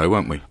Munich, though,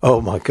 won't we?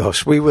 Oh, my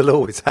gosh, we will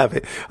always have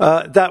it.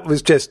 That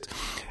was just...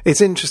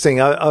 It's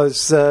interesting. I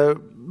was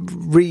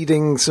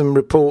reading some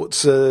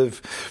reports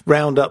of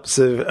roundups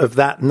of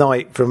that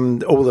night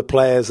from all the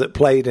players that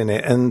played in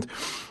it, and...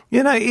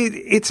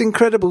 it's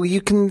incredible.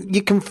 You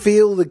can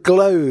feel the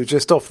glow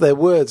just off their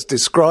words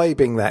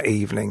describing that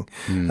evening.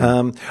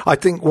 I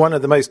think one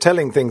of the most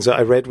telling things that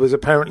I read was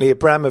apparently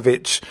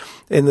Abramovich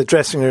in the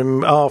dressing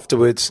room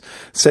afterwards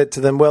said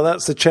to them, well,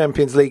 that's the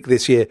Champions League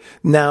this year.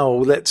 Now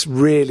let's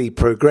really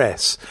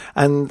progress.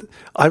 And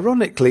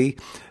ironically,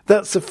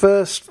 that's the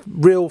first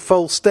real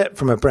false step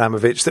from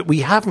Abramovich, that we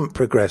haven't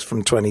progressed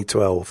from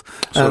 2012.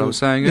 That's what I was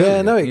saying earlier.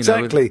 Yeah, no,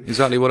 exactly.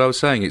 Exactly what I was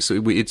saying. It's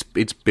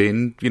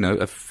been,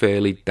 a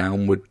fairly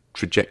downward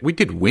trajectory. We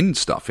did win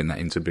stuff in that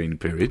intervening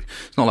period.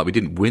 It's not like we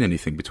didn't win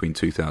anything between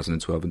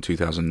 2012 and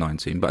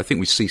 2019, but I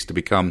think we ceased to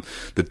become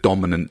the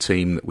dominant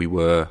team that we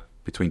were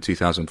between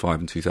 2005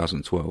 and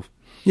 2012.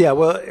 Yeah,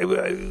 well,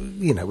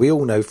 we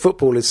all know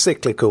football is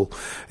cyclical.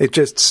 It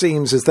just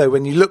seems as though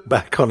when you look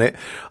back on it,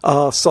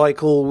 our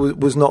cycle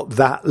was not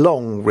that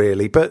long,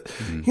 really. But,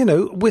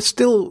 we're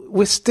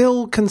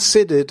still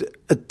considered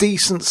a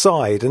decent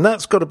side, and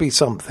that's got to be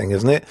something,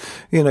 isn't it?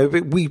 You know,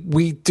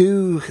 we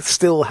do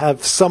still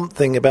have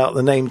something about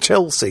the name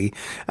Chelsea,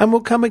 and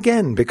we'll come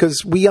again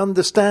because we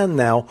understand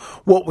now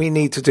what we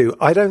need to do.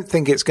 I don't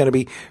think it's going to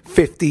be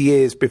 50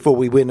 years before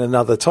we win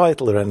another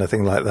title or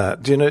anything like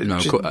that. Do you know? No,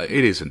 it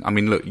isn't. I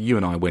mean, look, you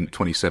and I went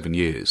 27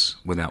 years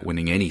without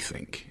winning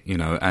anything, you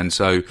know, and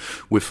so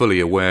we're fully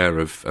aware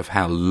of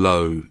how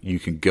low you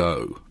can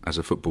go as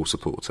a football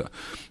supporter.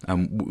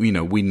 You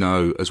know, we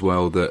know as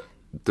well that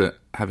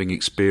having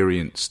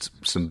experienced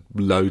some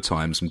low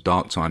times, some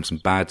dark times, some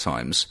bad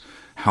times,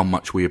 how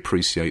much we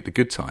appreciate the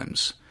good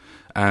times.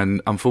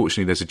 And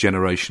unfortunately, there's a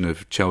generation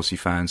of Chelsea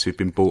fans who've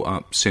been brought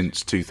up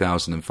since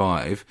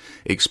 2005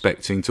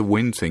 expecting to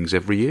win things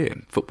every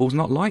year. Football's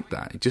not like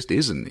that. It just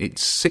isn't.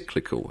 It's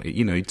cyclical.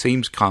 You know,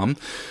 teams come,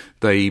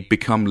 they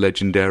become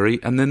legendary,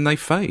 and then they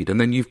fade,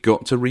 and then you've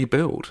got to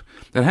rebuild.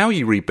 And how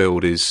you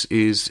rebuild is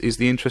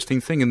the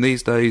interesting thing. And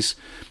these days,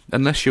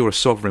 unless you're a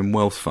sovereign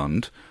wealth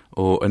fund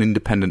or an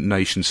independent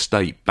nation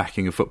state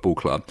backing a football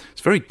club,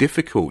 it's very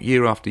difficult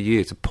year after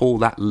year to pour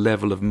that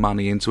level of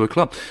money into a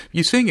club.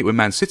 You're seeing it with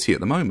Man City at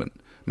the moment.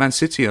 Man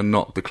City are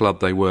not the club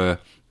they were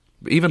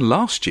even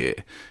last year.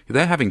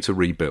 They're having to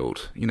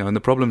rebuild, you know, and the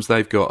problems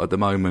they've got at the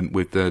moment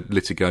with the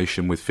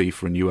litigation with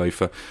FIFA and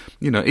UEFA,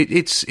 you know,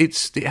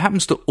 it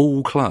happens to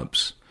all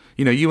clubs.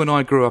 You know, you and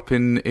I grew up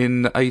in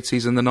the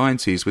 80s and the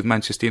 90s with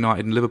Manchester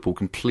United and Liverpool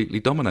completely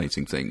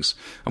dominating things.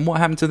 And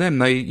what happened to them?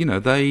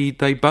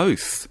 They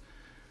both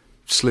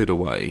slid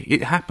away.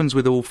 It happens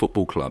with all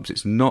football clubs.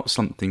 It's not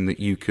something that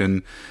you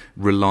can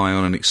rely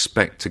on and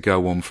expect to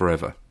go on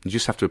forever. You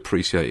just have to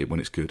appreciate it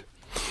when it's good.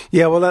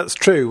 Yeah, well, that's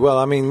true. Well,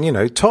 I mean, you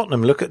know,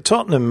 Tottenham, look at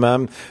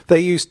Tottenham.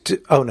 They used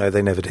to... Oh, no,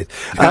 they never did.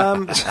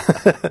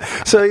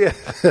 So, yeah.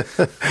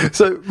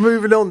 So,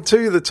 moving on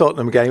to the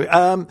Tottenham game,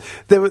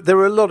 there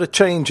were a lot of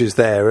changes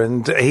there,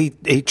 and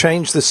he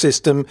changed the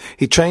system,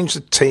 he changed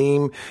the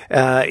team,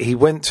 he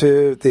went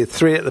to the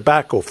 3 at the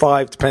back, or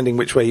 5, depending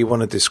which way you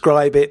want to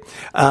describe it.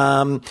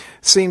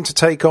 Seemed to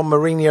take on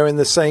Mourinho in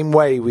the same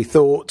way, we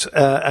thought,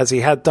 as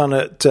he had done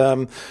at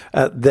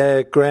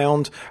their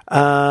ground.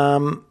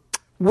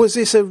 Was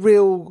this a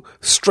real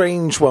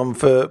strange one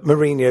for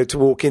Mourinho to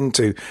walk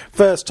into?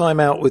 First time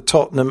out with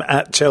Tottenham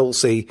at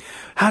Chelsea.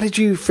 How did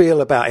you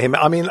feel about him?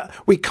 I mean,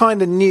 we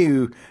kind of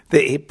knew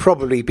that he'd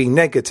probably be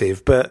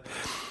negative, but...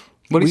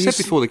 Well, he said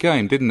before the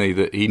game, didn't he,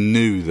 that he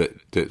knew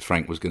that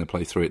Frank was going to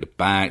play 3 at the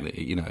back. That,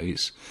 you know,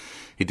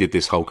 he did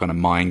this whole kind of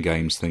mind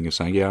games thing of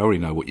saying, yeah, I already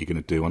know what you're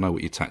going to do. I know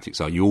what your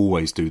tactics are. You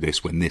always do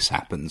this when this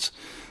happens.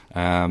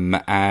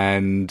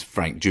 And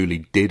Frank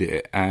duly did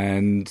it.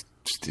 And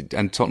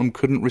Tottenham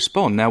couldn't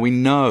respond. Now we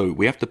know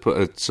we have to put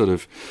a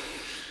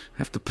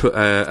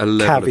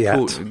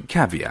level of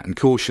caveat and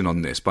caution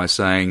on this by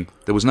saying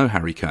there was no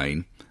Harry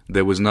Kane,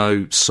 there was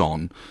no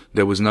Son,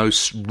 there was no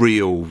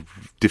real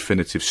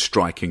definitive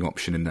striking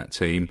option in that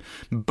team.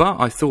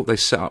 But I thought they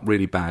set up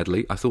really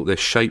badly. I thought their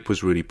shape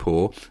was really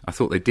poor. I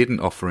thought they didn't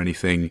offer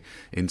anything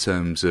in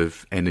terms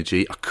of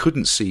energy. I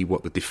couldn't see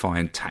what the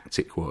defiant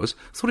tactic was.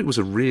 I thought it was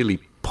a really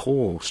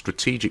poor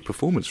strategic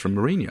performance from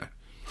Mourinho.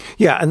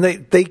 Yeah, and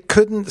they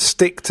couldn't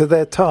stick to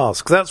their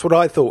task. That's what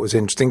I thought was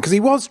interesting, because he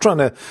was trying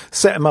to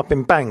set them up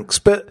in banks,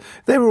 but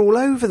they were all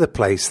over the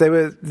place. They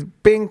were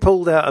being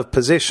pulled out of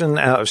position,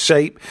 out of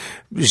shape.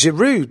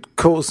 Giroud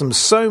caused them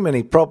so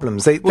many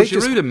problems.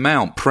 Giroud and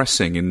Mount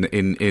pressing in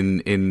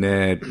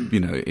their, you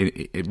know,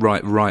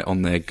 right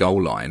on their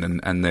goal line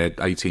and their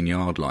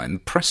 18-yard line. The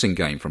pressing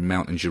game from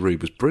Mount and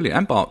Giroud was brilliant,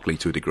 and Barkley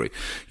to a degree.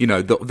 You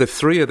know, the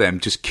three of them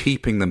just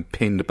keeping them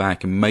pinned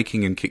back and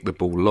making them kick the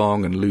ball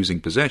long and losing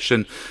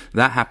possession.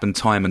 That happened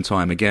time and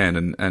time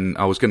again, and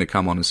I was going to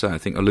come on and say I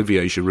think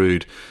Olivier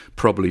Giroud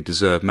probably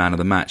deserved man of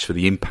the match for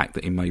the impact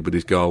that he made with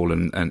his goal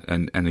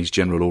and his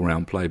general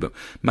all-round play. But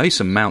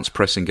Mason Mount's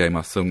pressing game,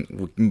 I think,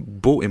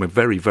 brought him a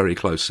very, very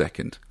close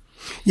second.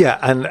 Yeah,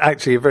 and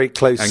actually a very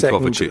close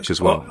second. And Kovacic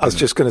as well. I was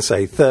just going to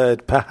say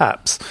third,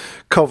 perhaps,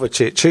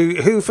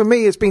 Kovacic, who for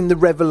me has been the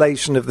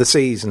revelation of the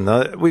season.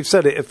 We've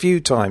said it a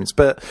few times,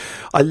 but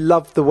I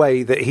love the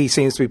way that he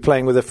seems to be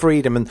playing with a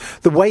freedom and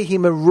the way he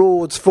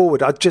marauds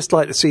forward. I'd just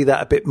like to see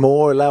that a bit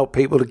more, allow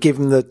people to give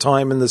him the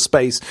time and the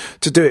space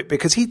to do it,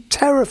 because he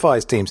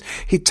terrifies teams.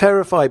 He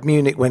terrified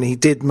Munich when he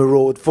did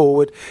maraud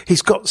forward.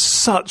 He's got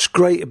such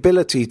great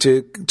ability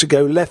to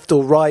go left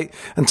or right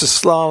and to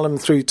slalom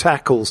through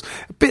tackles.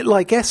 A bit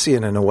like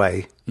Essien in a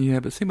way. Yeah,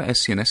 but the thing about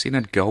Essien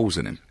had goals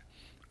in him,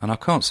 and I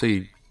can't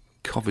see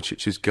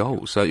Kovacic's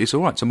goals. So it's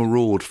all right to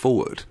maraud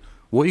forward.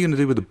 What are you going to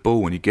do with the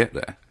ball when you get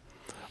there?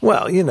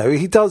 Well, you know,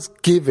 he does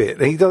give it.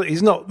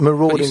 He's not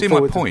marauding. But you see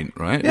forward. My point,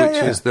 right? Yeah,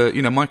 Which is that,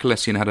 you know, Michael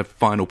Essien had a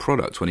final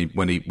product when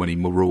he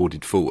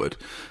marauded forward.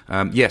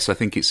 Yes, I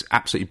think it's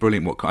absolutely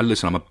brilliant.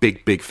 Listen, I'm a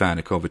big fan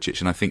of Kovacic,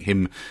 and I think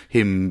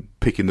him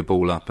picking the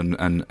ball up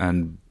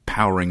and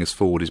powering us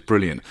forward is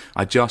brilliant.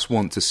 I just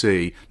want to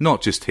see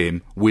not just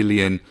him,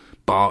 Willian,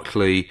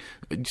 Barkley,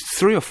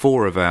 3 or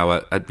 4 of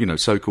our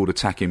so-called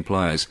attacking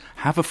players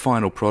have a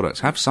final product,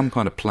 have some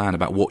kind of plan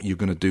about what you're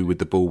going to do with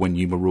the ball when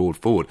you maraud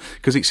forward,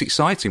 because it's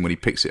exciting when he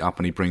picks it up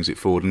and he brings it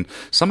forward. And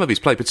some of his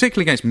play,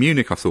 particularly against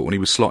Munich, I thought when he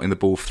was slotting the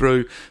ball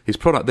through, his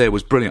product there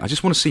was brilliant. I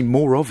just want to see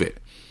more of it.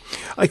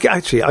 I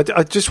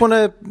just want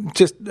to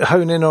just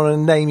hone in on a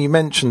name you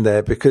mentioned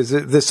there, because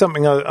there's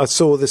something I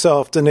saw this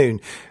afternoon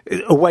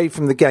away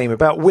from the game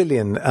about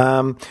Willian.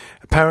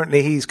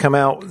 Apparently he's come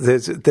out,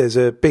 there's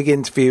a big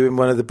interview in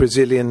one of the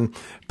Brazilian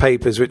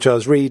papers which I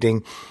was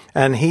reading,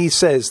 and he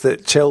says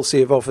that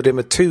Chelsea have offered him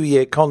a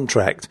 2-year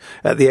contract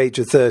at the age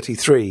of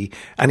 33,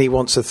 and he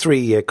wants a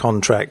 3-year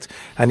contract,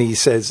 and he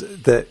says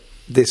that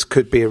this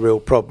could be a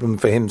real problem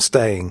for him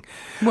staying.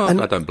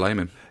 Well, I don't blame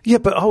him. Yeah,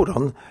 but hold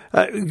on.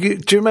 Do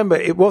you remember,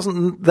 it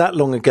wasn't that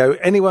long ago,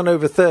 anyone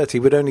over 30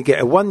 would only get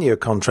a 1-year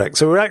contract.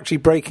 So we're actually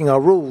breaking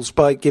our rules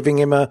by giving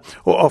him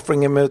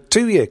offering him a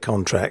 2-year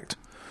contract.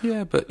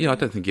 Yeah, but I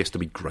don't think he has to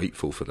be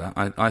grateful for that.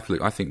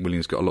 I think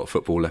Willian's got a lot of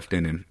football left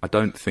in him. I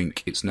don't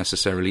think it's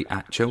necessarily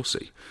at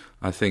Chelsea.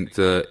 I think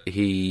that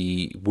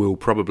he will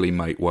probably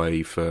make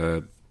way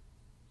for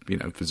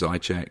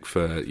Zajcek,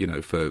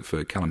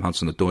 for Callum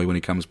Hudson-Odoi when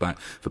he comes back,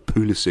 for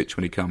Pulisic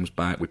when he comes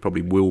back. We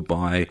probably will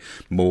buy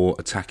more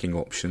attacking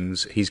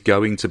options. He's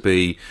going to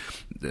be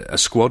a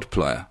squad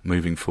player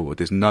moving forward.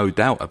 There's no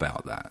doubt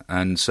about that.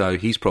 And so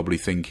he's probably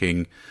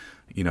thinking,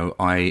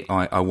 I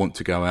want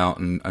to go out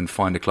and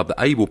find a club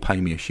that A, will pay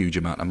me a huge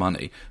amount of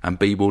money, and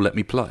B, will let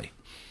me play.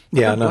 I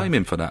don't blame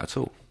him for that at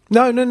all.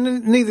 No,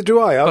 neither do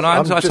I.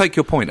 I take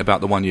your point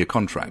about the 1-year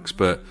contracts,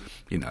 but,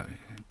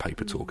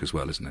 paper talk as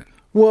well, isn't it?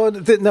 Well,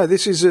 no,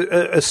 this is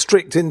a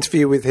strict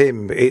interview with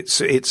him. It's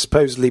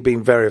supposedly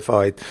been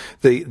verified.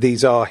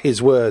 These are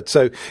his words.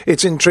 So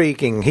it's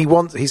intriguing.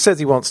 He says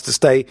he wants to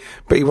stay,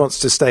 but he wants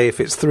to stay if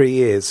it's 3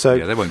 years. So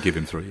yeah, they won't give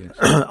him 3 years.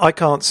 I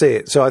can't see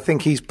it. So I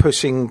think he's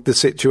pushing the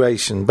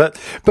situation. But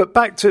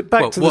back to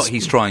what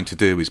he's trying to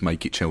do is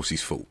make it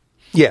Chelsea's fault.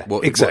 Yeah,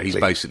 What exactly. he's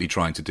basically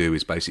trying to do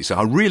is say,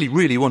 I really,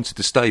 really wanted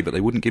to stay, but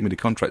they wouldn't give me the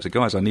contract. So,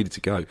 guys, I needed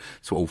to go.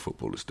 That's what all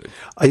footballers do.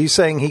 Are you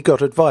saying he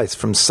got advice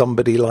from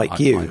somebody like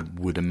you? I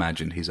would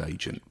imagine his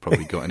agent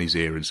probably got in his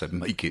ear and said,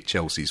 make it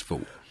Chelsea's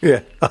fault.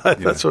 Yeah,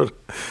 that's what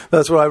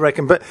I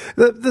reckon. But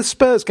the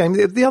Spurs game,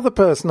 the other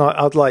person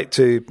I'd like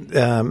to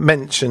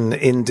mention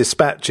in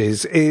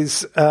dispatches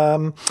is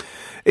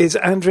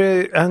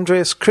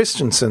Andreas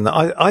Christensen.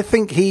 I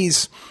think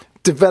he's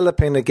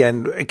developing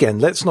again,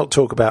 let's not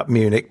talk about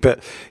Munich,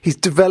 but he's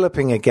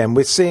developing again.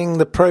 We're seeing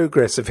the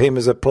progress of him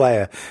as a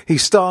player.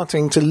 He's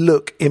starting to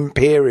look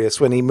imperious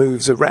when he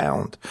moves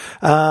around.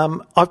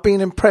 I've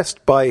been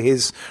impressed by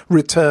his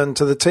return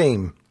to the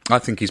team. I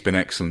think he's been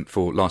excellent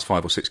for last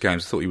 5 or 6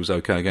 games. I thought he was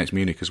okay against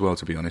Munich as well,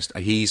 to be honest.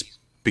 He's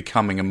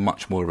becoming a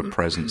much more of a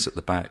presence at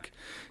the back.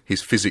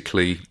 He's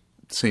physically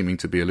seeming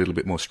to be a little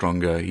bit more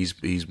stronger.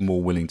 He's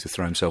more willing to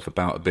throw himself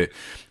about a bit.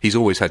 He's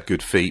always had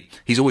good feet.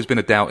 He's always been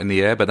a doubt in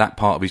the air, but that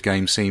part of his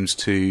game seems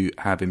to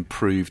have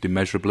improved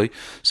immeasurably.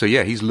 So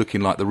yeah, he's looking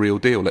like the real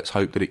deal. Let's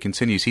hope that it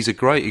continues. He's a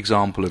great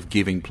example of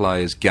giving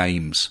players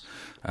games,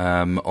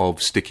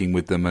 of sticking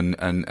with them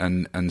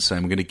and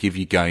saying, we're going to give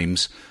you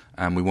games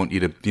and we want you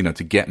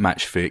to get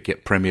match fit,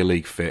 get Premier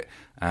League fit,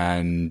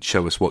 and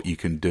show us what you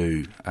can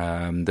do.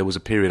 There was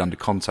a period under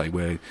Conte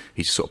where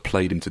he sort of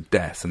played him to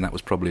death, and that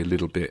was probably a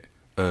little bit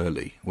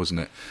early, wasn't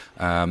it?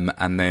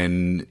 And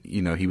then,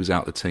 he was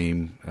out the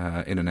team,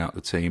 in and out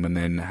the team, and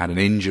then had an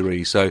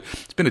injury. So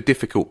it's been a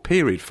difficult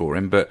period for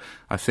him, but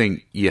I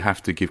think you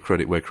have to give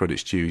credit where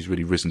credit's due. He's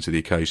really risen to the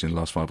occasion in the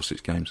last 5 or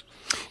 6 games.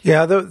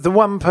 Yeah, the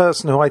one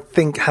person who I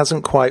think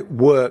hasn't quite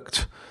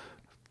worked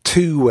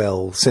too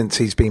well since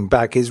he's been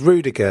back is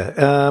Rudiger.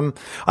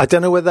 I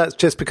don't know whether that's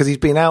just because he's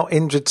been out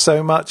injured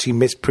so much, he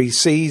missed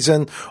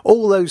pre-season,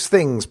 all those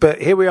things,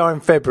 but here we are in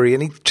February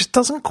and he just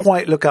doesn't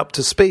quite look up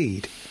to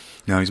speed.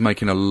 No, he's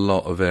making a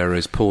lot of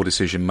errors, poor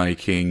decision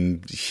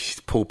making,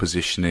 poor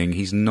positioning.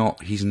 He's not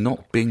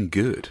been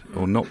good,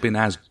 or not been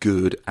as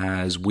good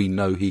as we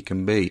know he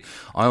can be.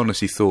 I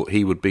honestly thought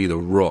he would be the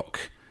rock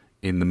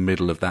in the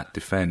middle of that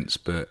defence,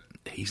 but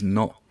he's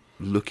not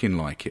looking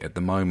like it at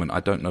the moment.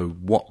 I don't know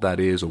what that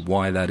is or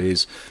why that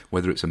is,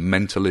 whether it's a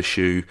mental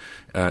issue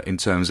in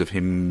terms of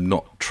him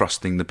not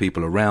trusting the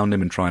people around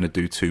him and trying to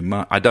do too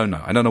much. I don't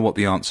know. I don't know what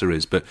the answer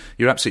is, but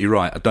you're absolutely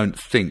right. I don't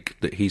think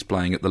that he's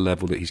playing at the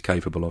level that he's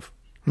capable of.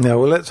 No,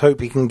 well, let's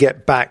hope he can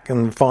get back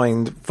and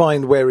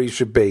find where he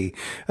should be,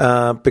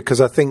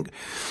 because I think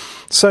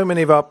so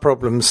many of our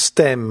problems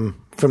stem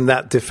from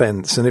that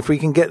defence, and if we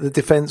can get the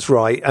defence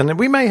right, and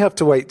we may have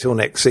to wait till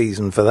next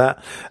season for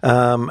that,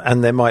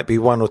 and there might be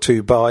 1 or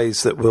 2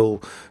 buys that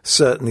will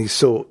certainly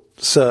sort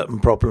certain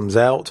problems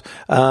out,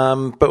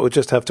 but we'll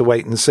just have to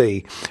wait and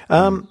see.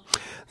 The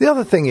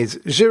other thing is,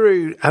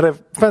 Giroud had a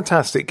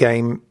fantastic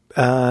game,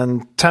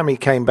 and Tammy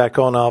came back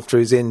on after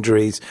his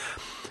injuries.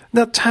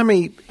 Now,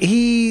 Tammy,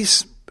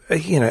 he's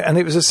and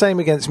it was the same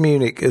against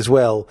Munich as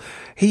well.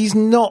 He's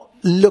not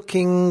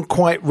looking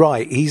quite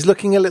right. He's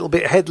looking a little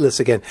bit headless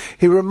again.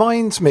 He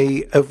reminds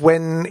me of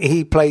when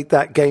he played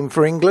that game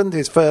for England,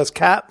 his first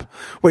cap,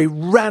 where he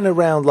ran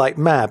around like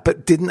mad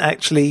but didn't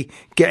actually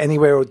get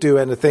anywhere or do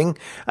anything.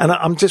 And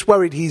I'm just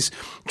worried he's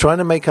trying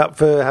to make up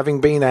for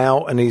having been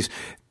out, and he's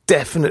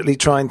definitely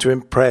trying to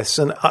impress.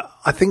 And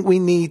I think we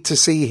need to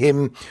see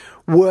him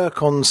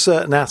work on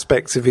certain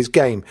aspects of his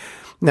game.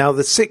 Now,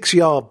 the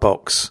 6-yard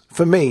box,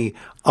 for me,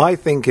 I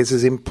think is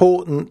as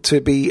important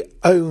to be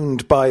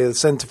owned by a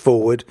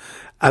centre-forward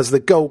as the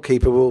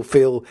goalkeeper will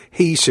feel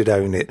he should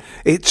own it.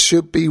 It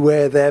should be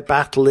where their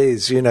battle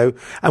is,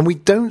 and we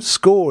don't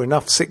score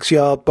enough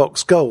 6-yard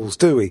box goals,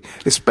 do we?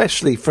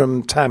 Especially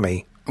from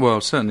Tammy. Well,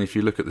 certainly if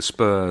you look at the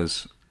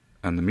Spurs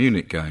and the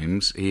Munich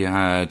games, he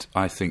had,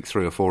 I think,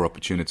 3 or 4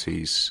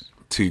 opportunities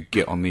to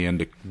get on the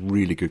end of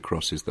really good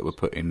crosses that were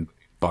put in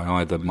by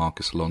either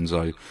Marcus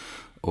Alonso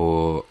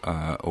or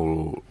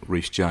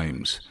Reece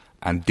James,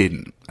 and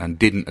didn't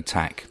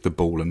attack the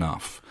ball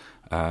enough.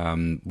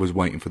 Was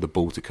waiting for the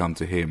ball to come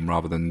to him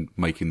rather than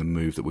making the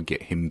move that would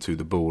get him to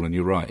the ball. And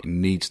you're right, he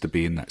needs to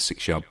be in that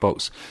 6-yard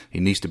box. He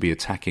needs to be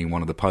attacking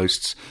one of the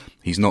posts.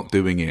 He's not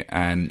doing it,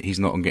 and he's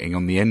not getting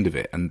on the end of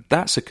it. And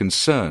that's a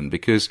concern,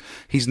 because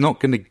he's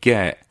not going to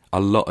get a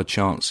lot of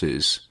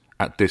chances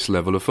at this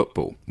level of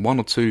football. 1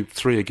 or 2,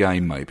 3 a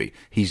game maybe.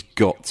 He's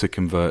got to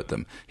convert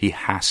them. He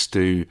has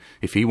to,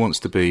 if he wants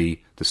to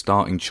be the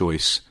starting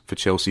choice for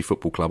Chelsea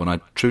Football Club, and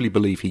I truly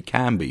believe he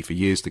can be for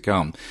years to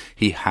come,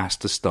 he has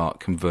to start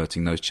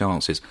converting those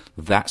chances.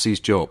 That's his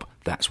job.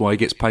 That's why he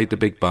gets paid the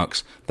big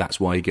bucks.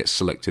 That's why he gets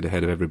selected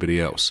ahead of everybody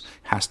else.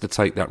 Has to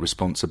take that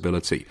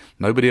responsibility.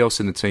 Nobody else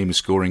in the team is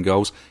scoring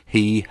goals.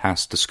 He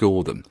has to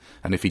score them.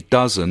 And if he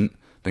doesn't,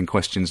 then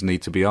questions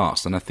need to be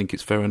asked. And I think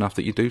it's fair enough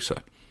that you do so.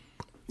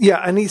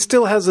 Yeah, and he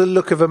still has a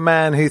look of a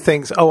man who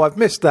thinks, oh, I've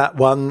missed that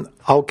one,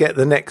 I'll get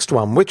the next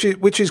one, which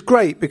is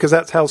great, because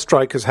that's how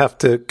strikers have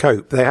to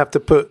cope. They have to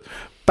put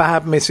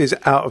bad misses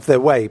out of their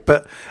way.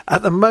 But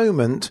at the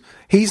moment,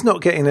 he's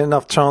not getting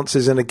enough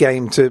chances in a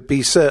game to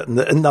be certain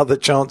that another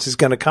chance is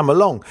going to come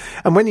along.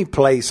 And when you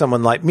play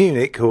someone like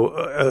Munich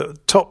or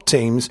top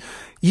teams,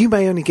 you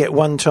may only get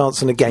one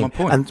chance in a game. That's my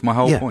point. And, it's my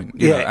whole point.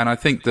 You know, and I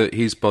think that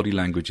his body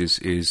language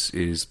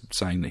is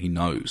saying that he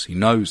knows. He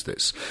knows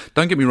this.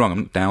 Don't get me wrong, I'm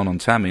not down on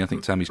Tammy. I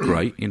think Tammy's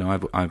great.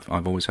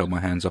 I've always held my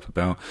hands up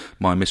about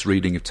my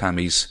misreading of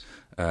Tammy's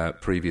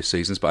previous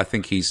seasons, but I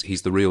think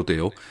he's the real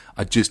deal.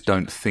 I just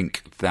don't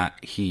think that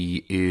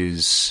he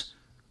is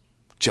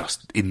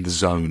just in the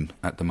zone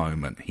at the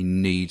moment. He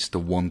needs to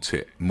want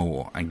it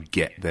more and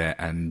get there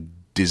and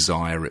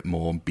desire it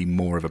more and be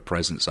more of a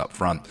presence up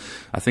front.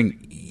 I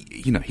think,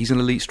 he's an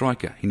elite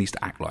striker. He needs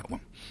to act like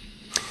one.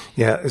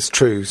 Yeah, it's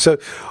true. So,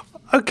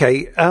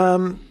 okay,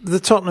 the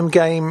Tottenham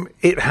game,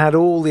 it had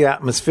all the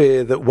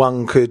atmosphere that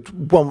one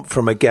could want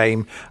from a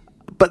game,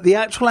 but the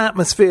actual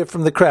atmosphere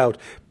from the crowd,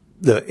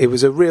 look, it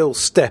was a real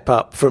step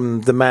up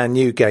from the Man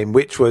U game,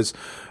 which was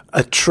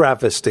a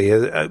travesty.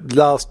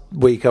 Last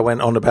week I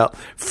went on about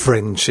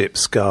friendship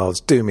scarves.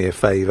 Do me a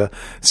favour.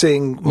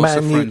 Seeing What's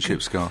Man a U,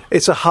 friendship scarf?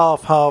 It's a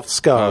half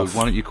scarf. Oh,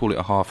 why don't you call it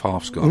a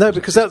half scarf? No,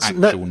 because that's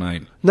actual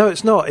name. No,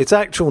 it's not. Its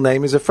actual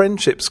name is a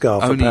friendship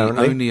scarf.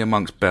 Apparently, only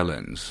amongst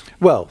bellends.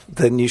 Well,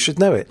 then you should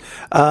know it.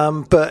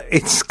 But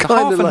it's kind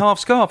of half and half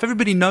scarf.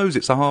 Everybody knows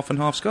it's a half and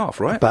half scarf,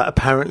 right? But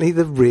apparently,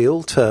 the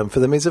real term for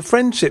them is a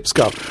friendship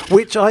scarf,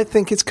 which I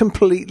think is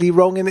completely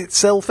wrong in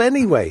itself.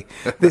 Anyway,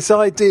 this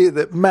idea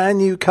that Man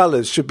U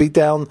colours should be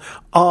down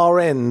our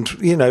end,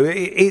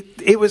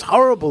 it was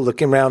horrible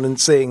looking around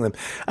and seeing them,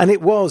 and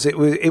it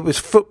was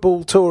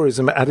football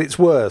tourism at its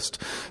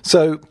worst.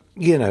 So.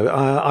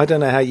 I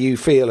don't know how you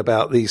feel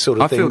about these sort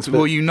of things.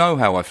 Well, you know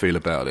how I feel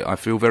about it. I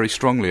feel very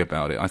strongly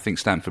about it. I think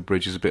Stamford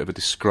Bridge is a bit of a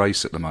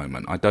disgrace at the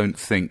moment. I don't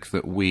think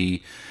that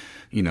we,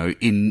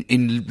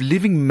 in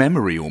living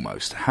memory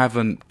almost,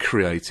 haven't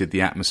created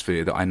the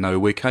atmosphere that I know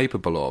we're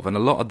capable of. And a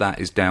lot of that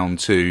is down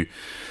to,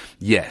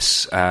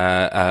 yes,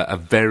 a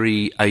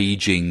very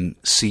ageing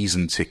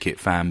season ticket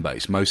fan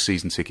base. Most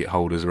season ticket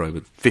holders are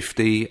over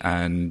 50,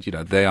 and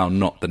they are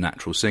not the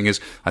natural singers.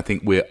 I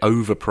think we're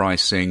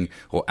overpricing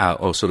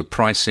or sort of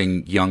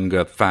pricing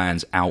younger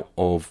fans out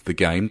of the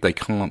game. They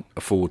can't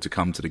afford to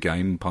come to the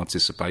game and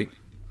participate.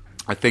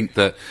 I think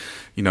that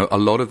a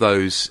lot of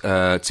those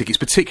tickets,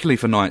 particularly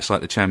for nights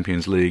like the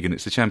Champions League, and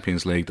it's the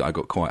Champions League that I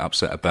got quite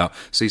upset about,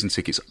 season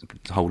tickets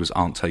holders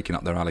aren't taking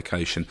up their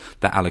allocation.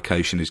 That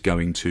allocation is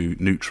going to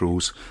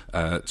neutrals,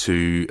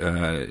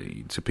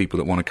 to people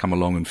that want to come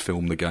along and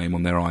film the game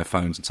on their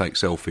iPhones and take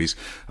selfies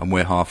and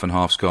wear half and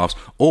half scarves.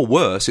 Or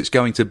worse, it's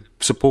going to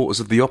supporters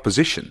of the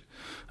opposition.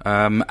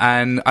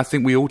 And I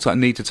think we all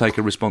need to take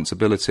a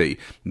responsibility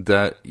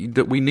that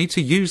we need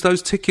to use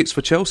those tickets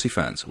for Chelsea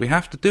fans. We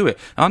have to do it.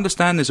 I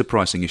understand there's a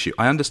pricing issue.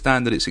 I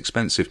understand that it's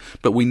expensive,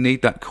 but we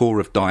need that core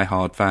of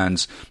die-hard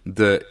fans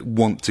that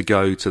want to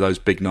go to those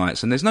big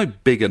nights. And there's no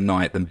bigger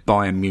night than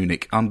Bayern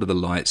Munich under the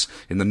lights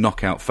in the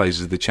knockout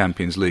phases of the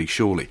Champions League,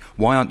 surely.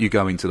 Why aren't you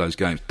going to those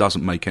games?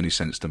 Doesn't make any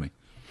sense to me.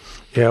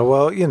 Yeah,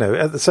 well,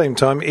 at the same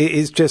time, it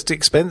is just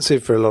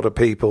expensive for a lot of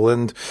people,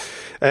 and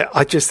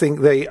I just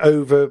think they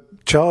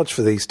overcharge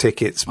for these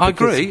tickets. I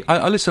agree.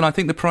 Listen, I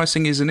think the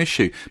pricing is an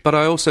issue, but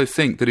I also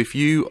think that if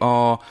you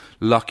are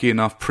lucky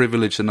enough,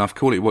 privileged enough,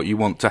 call it what you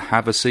want, to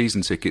have a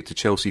season ticket to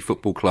Chelsea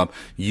Football Club,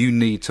 you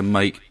need to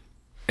make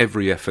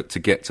every effort to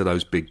get to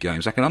those big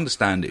games. I can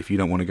understand it if you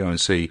don't want to go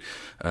and see,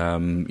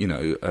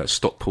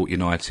 Stockport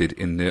United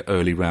in the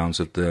early rounds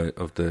of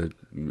the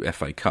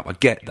FA Cup. I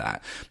get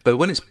that, but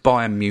when it's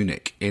Bayern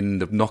Munich in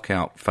the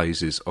knockout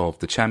phases of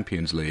the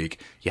Champions League,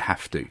 you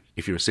have to.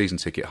 If you're a season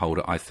ticket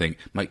holder, I think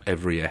make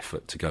every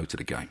effort to go to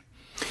the game.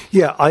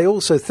 Yeah, I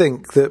also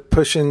think that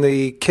pushing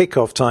the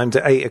kick-off time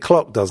to 8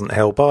 o'clock doesn't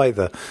help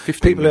either.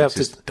 15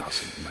 minutes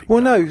doesn't make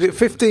Well, no,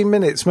 15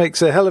 minutes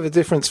makes a hell of a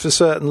difference for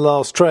certain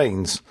last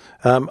trains.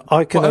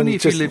 I can only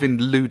if you live in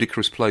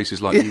ludicrous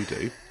places like you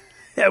do.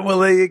 Yeah, well,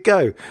 there you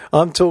go.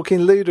 I'm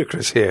talking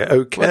ludicrous here,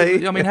 okay?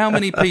 Well, I mean, how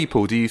many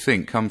people do you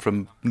think come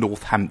from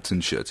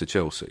Northamptonshire to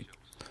Chelsea?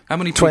 How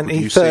many people 20,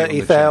 do you see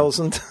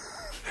 30,000.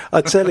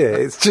 I tell you,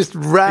 it's just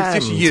rammed.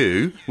 It's just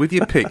you with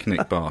your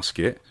picnic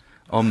basket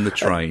on the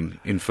train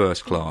in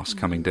first class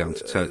coming down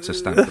to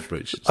Stamford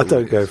Bridge. I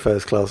don't go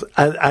first class.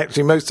 And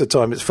actually, most of the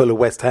time, it's full of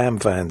West Ham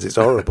fans. It's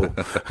horrible.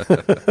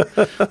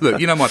 Look,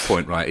 you know my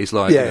point, right? It's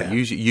like,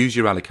 use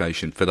your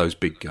allocation for those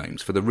big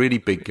games. For the really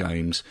big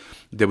games,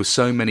 there were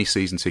so many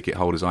season ticket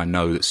holders I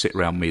know that sit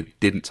around me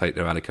didn't take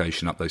their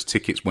allocation up. Those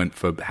tickets went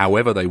for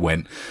however they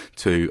went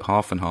to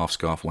half and half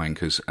scarf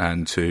wankers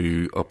and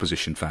to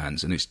opposition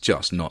fans. And it's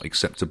just not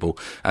acceptable.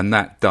 And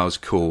that does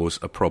cause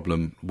a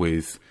problem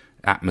with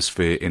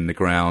atmosphere in the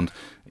ground.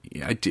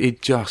 I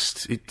don't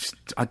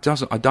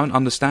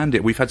understand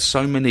it. We've had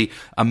so many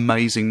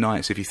amazing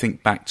nights. If you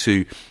think back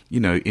to,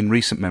 in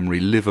recent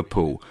memory,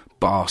 Liverpool,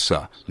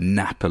 Barca,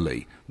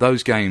 Napoli,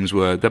 those games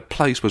the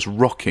place was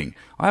rocking.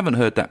 I haven't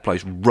heard that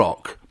place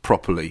rock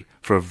properly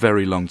for a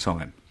very long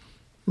time.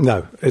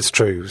 No, it's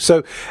true.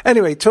 So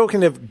anyway,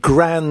 talking of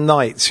grand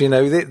nights,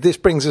 this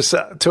brings us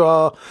to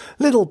our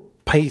little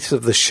piece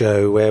of the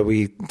show where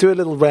we do a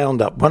little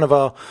roundup. One of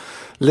our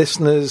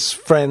listeners,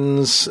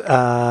 friends,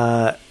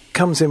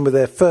 comes in with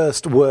their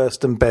first,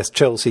 worst and best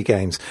Chelsea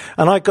games.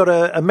 And I got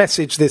a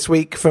message this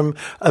week from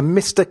a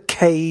Mr.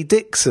 K.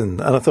 Dixon.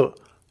 And I thought,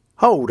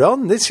 hold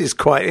on, this is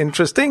quite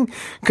interesting.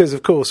 Because,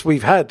 of course,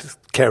 we've had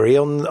Kerry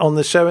on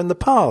the show in the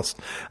past.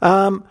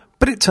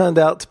 But it turned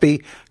out to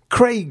be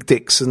Craig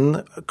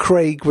Dixon,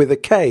 Craig with a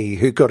K,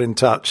 who got in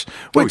touch.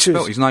 He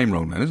spelled his name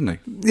wrong then, isn't he?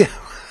 Yeah.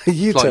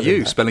 It's like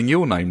you spelling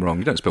your name wrong.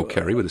 You don't spell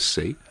Kerry with a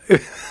C.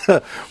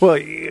 Well,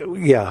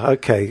 yeah,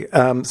 okay.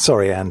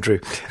 Sorry, Andrew.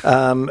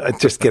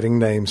 Just getting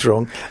names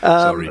wrong.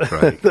 Sorry,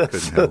 Craig.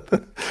 Couldn't help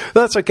it.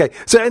 That's okay.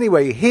 So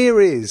anyway,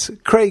 here is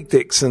Craig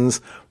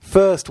Dixon's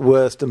first,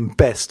 worst and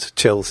best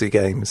Chelsea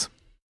games.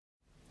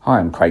 Hi,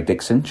 I'm Craig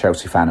Dixon,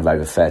 Chelsea fan of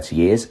over 30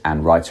 years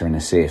and writer in the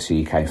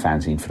CFC UK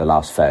fanzine for the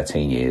last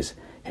 13 years.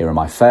 Here are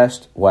my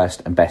first,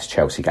 worst and best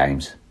Chelsea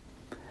games.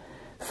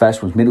 The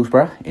first was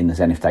Middlesbrough in the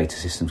Zenith Data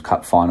Systems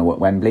Cup final at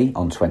Wembley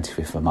on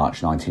 25th of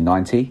March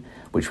 1990,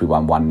 which we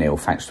won 1-0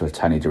 thanks to a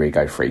Tony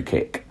Dorigo free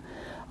kick.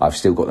 I've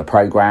still got the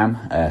programme,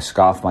 a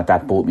scarf my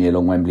dad bought me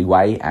along Wembley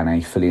Way and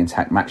a fully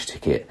intact match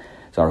ticket.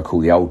 As I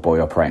recall, the old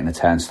boy operating the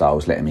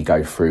turnstiles letting me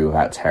go through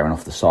without tearing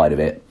off the side of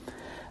it.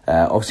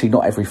 Obviously,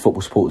 not every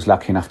football supporter is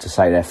lucky enough to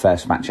say their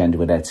first match ended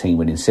with their team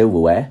winning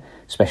silverware,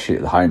 especially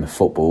at the home of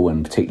football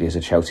and particularly as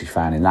a Chelsea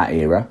fan in that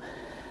era.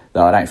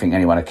 Though I don't think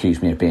anyone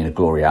accused me of being a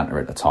glory hunter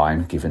at the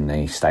time, given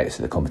the status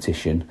of the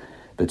competition.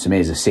 But to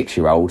me as a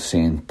 6-year-old,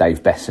 seeing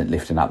Dave Besant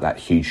lifting up that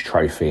huge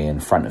trophy in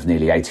front of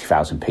nearly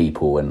 80,000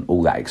 people and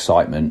all that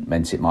excitement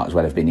meant it might as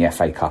well have been the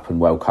FA Cup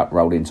and World Cup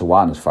rolled into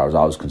one as far as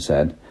I was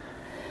concerned.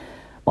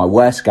 My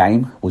worst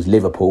game was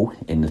Liverpool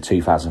in the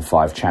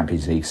 2005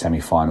 Champions League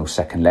semi-final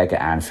second leg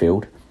at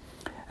Anfield.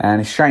 And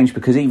it's strange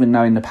because even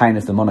knowing the pain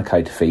of the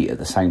Monaco defeat at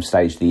the same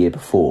stage the year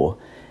before,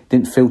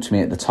 didn't feel to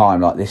me at the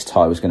time like this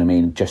tie was going to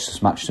mean just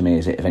as much to me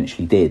as it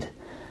eventually did.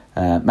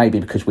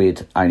 Maybe because we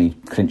had only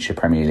clinched the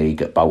Premier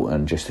League at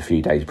Bolton just a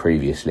few days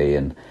previously,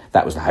 and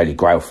that was the holy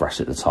grail for us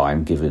at the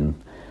time,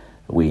 given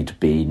we'd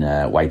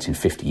been waiting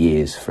 50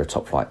 years for a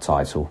top-flight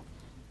title.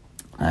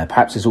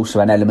 Perhaps there's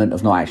also an element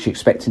of not actually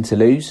expecting to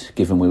lose,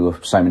 given we were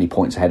so many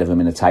points ahead of them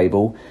in the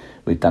table.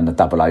 We'd done the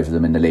double over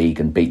them in the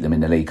league and beat them in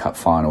the League Cup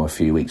final a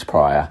few weeks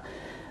prior.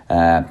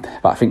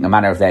 But I think the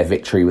manner of their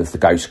victory with the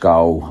ghost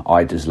goal,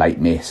 Ida's late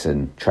miss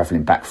and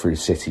travelling back through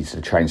the city to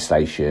the train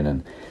station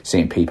and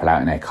seeing people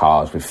out in their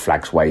cars with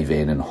flags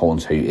waving and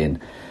horns hooting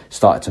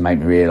started to make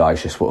me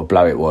realise just what a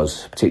blow it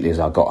was, particularly as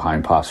I got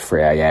home past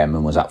 3 a.m.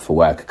 and was up for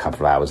work a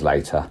couple of hours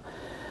later.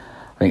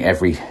 I think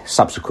every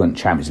subsequent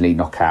Champions League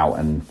knockout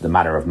and the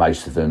manner of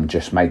most of them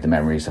just made the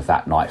memories of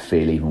that night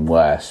feel even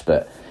worse.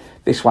 But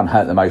this one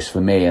hurt the most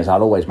for me, as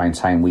I'd always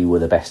maintain we were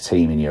the best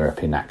team in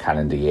Europe in that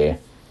calendar year.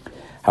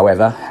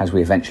 However, as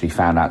we eventually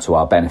found out to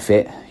our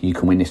benefit, you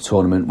can win this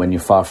tournament when you're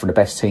far from the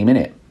best team in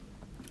it.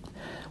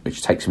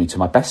 Which takes me to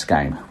my best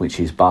game, which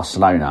is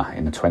Barcelona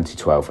in the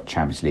 2012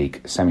 Champions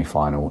League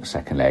semi-final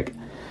second leg.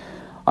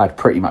 I had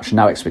pretty much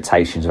no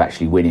expectations of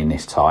actually winning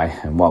this tie,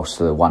 and whilst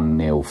the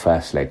 1-0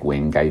 first leg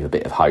win gave a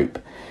bit of hope,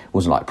 it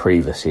wasn't like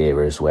previous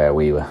eras where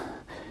we were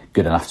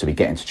good enough to be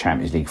getting to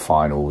Champions League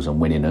finals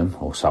and winning them,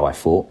 or so I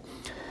thought.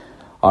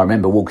 I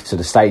remember walking to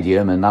the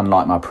stadium, and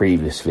unlike my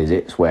previous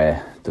visits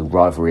where the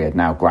rivalry had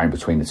now grown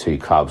between the two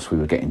clubs, we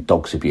were getting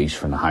dogs abuse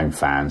from the home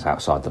fans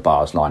outside the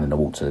bars lining the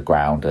walk to the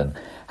ground, and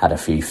had a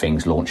few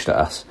things launched at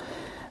us.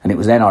 And it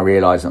was then I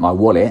realised that my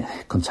wallet,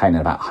 containing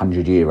about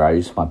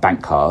 €100, my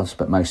bank cards,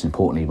 but most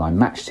importantly my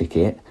match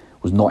ticket,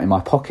 was not in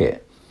my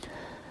pocket.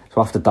 So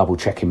after double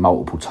checking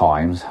multiple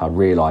times, I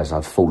realised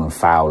I'd fallen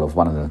foul of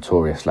one of the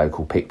notorious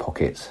local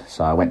pickpockets.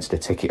 So I went to the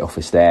ticket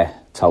office there,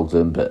 told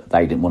them, but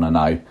they didn't want to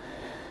know.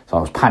 So I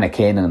was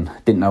panicking and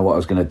didn't know what I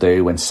was going to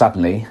do when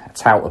suddenly a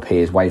tout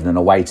appears waving an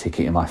away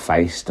ticket in my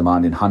face,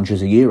 demanding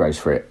hundreds of euros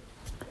for it.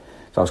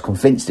 So I was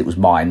convinced it was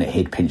mine that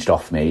he'd pinched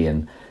off me,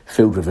 and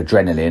filled with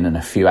adrenaline and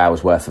a few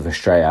hours worth of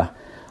Estrella,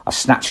 I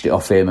snatched it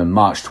off him and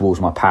marched towards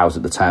my pals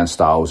at the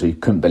turnstiles who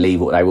couldn't believe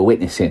what they were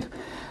witnessing.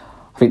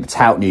 I think the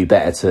tout knew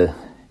better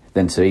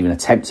than to even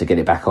attempt to get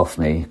it back off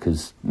me,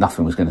 because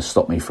nothing was going to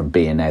stop me from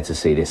being there to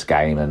see this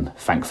game, and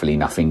thankfully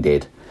nothing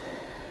did.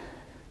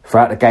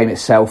 Throughout the game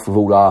itself, with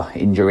all our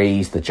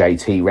injuries, the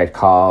JT red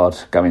card,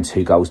 going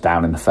 2 goals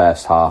down in the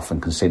first half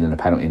and conceding a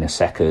penalty in the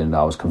second,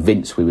 I was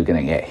convinced we were going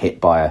to get hit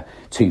by a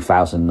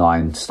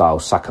 2009 style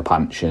sucker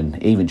punch,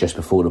 and even just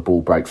before the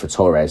ball broke for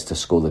Torres to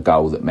score the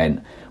goal that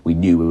meant we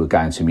knew we were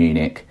going to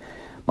Munich,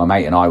 my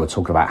mate and I were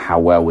talking about how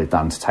well we'd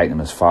done to take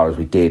them as far as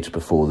we did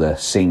before the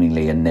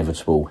seemingly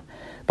inevitable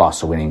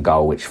Barca winning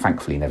goal, which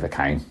thankfully never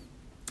came.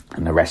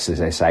 And the rest, as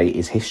they say,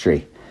 is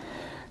history.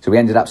 So we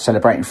ended up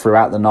celebrating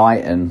throughout the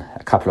night, and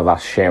a couple of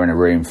us sharing a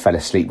room fell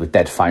asleep with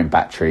dead phone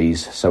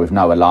batteries. So with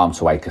no alarm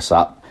to wake us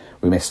up,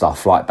 we missed our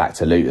flight back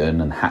to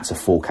Luton and had to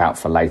fork out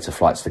for later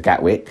flights to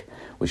Gatwick,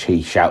 which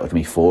he shouted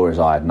me for as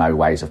I had no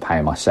ways of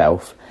paying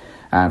myself.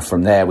 And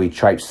from there we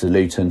traipsed to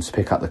Luton to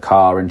pick up the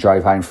car and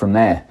drove home from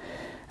there.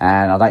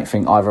 And I don't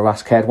think either of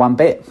us cared one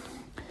bit.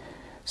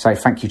 So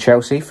thank you,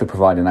 Chelsea, for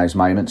providing those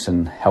moments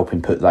and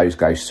helping put those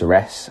ghosts to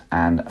rest.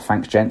 And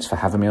thanks, gents, for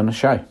having me on the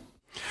show.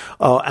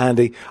 Oh,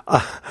 Andy,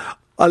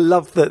 I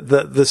love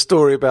the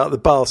story about the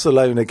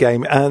Barcelona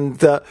game, and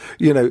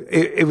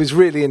it was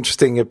really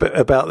interesting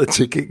about the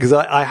ticket, because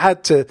I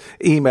had to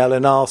email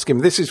and ask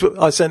him.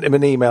 I sent him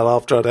an email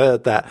after I'd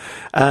heard that,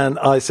 and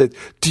I said,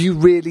 "Do you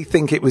really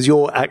think it was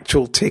your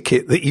actual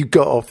ticket that you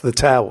got off the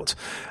tout?"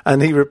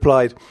 And he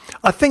replied,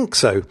 "I think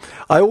so.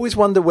 I always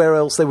wonder where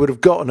else they would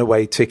have got an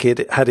away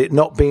ticket had it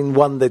not been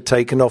one they'd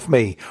taken off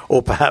me,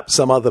 or perhaps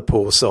some other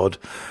poor sod.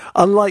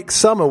 Unlike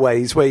some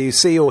aways where you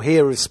see or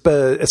hear of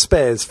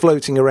spares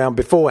floating around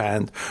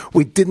beforehand,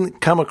 we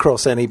didn't come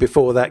across any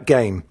before that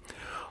game.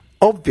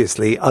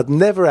 Obviously, I'd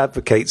never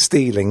advocate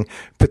stealing,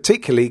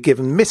 particularly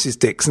given Mrs.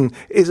 Dixon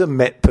is a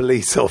Met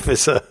police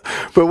officer.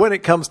 But when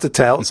it comes to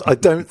touts, I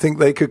don't think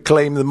they could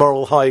claim the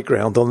moral high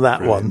ground on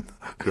that one."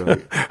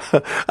 Great.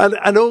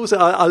 and also,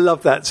 I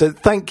love that. So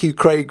thank you,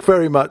 Craig,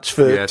 very much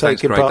for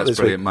taking part this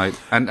week. That's brilliant, mate.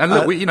 And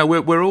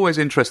look, we're always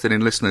interested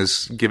in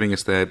listeners giving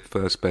us their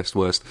first, best,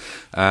 worst.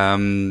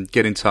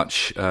 Get in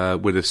touch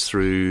with us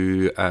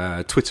through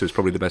Twitter is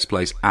probably the best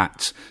place,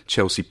 at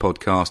Chelsea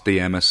Podcast.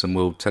 DM us and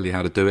we'll tell you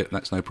how to do it.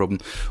 That's no problem.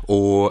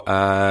 Or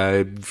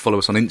follow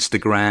us on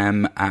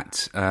Instagram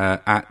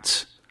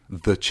at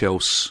the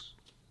Chelsea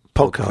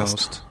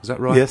Podcast. Is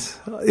that right?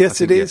 Yes,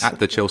 it is. At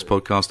the Chelsea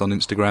Podcast on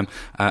Instagram.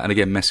 And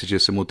again, message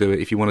us and we'll do it.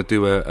 If you want to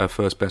do a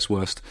first, best,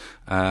 worst,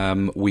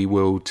 we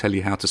will tell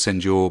you how to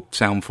send your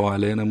sound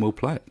file in and we'll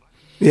play it.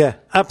 Yeah,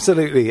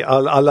 absolutely.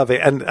 I love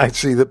it. And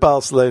actually, the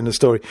Barcelona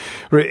story,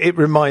 it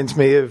reminds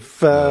me of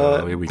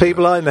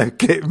people I know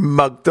getting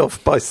mugged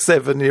off by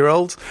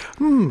 7-year-olds.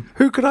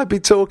 Who could I be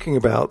talking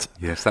about?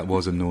 Yes, that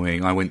was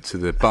annoying. I went to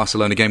the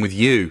Barcelona game with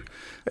you.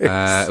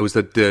 It was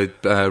the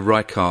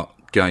Rijkaard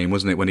game,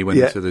 wasn't it, when he went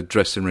into the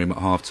dressing room at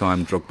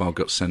half-time, Drogba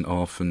got sent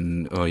off,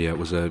 and it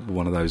was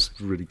one of those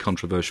really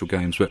controversial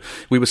games. But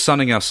we were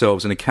sunning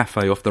ourselves in a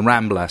cafe off the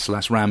Ramblas,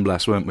 Las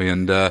Ramblas, weren't we?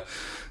 And I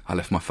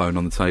left my phone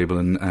on the table,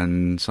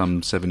 and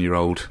some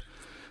 7-year-old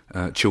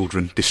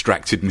children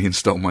distracted me and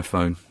stole my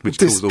phone, which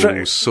caused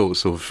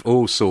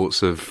all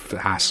sorts of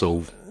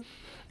hassle.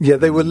 Yeah,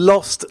 they were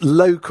lost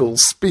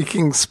locals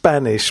speaking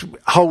Spanish,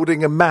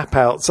 holding a map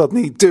out,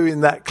 suddenly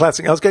doing that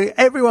classic. I was going,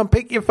 everyone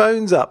pick your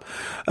phones up.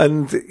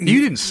 And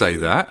you didn't say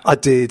that. I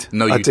did.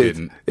 No, you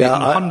didn't. Yeah,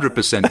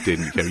 100%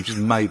 didn't, Kerry. You just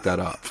made that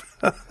up.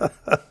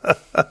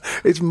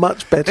 It's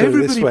much better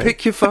Everybody this way.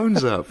 Pick your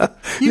phones up.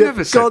 You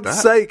never said that. For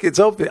God's sake, it's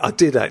obvious. I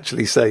did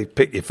actually say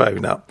pick your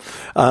phone up,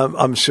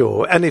 I'm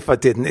sure. And if I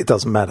didn't, it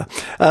doesn't matter.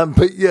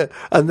 But yeah,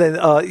 and then,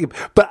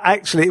 but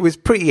actually it was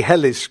pretty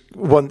hellish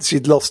once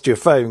you'd lost your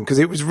phone, because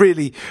it was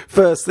really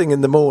first thing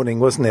in the morning,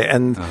 wasn't it?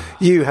 And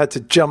you had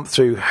to jump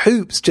through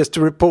hoops just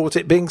to report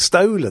it being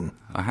stolen.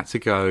 I had to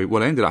go,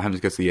 I ended up having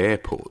to go to the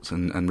airport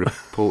and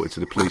report it to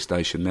the police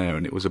station there,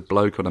 and it was a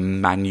bloke on a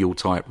manual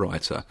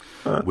typewriter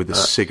with a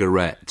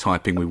cigarette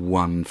typing with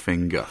one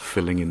finger,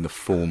 filling in the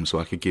form so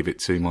I could give it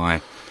to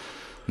my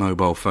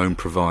mobile phone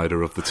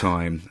provider of the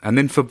time. And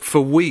then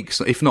for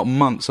weeks, if not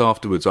months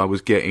afterwards, I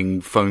was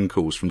getting phone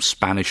calls from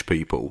Spanish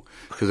people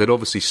because they'd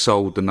obviously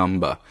sold the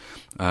number.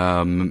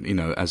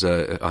 As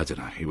I don't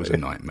know, it was a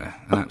nightmare,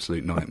 an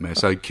absolute nightmare.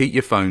 So keep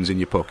your phones in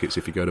your pockets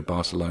if you go to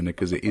Barcelona,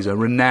 because it is a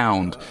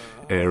renowned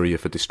area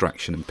for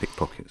distraction and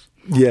pickpockets.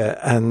 Yeah,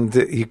 and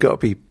you've got to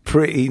be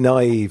pretty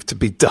naive to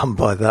be done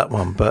by that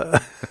one.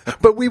 But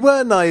we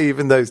were naive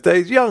in those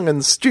days, young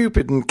and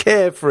stupid and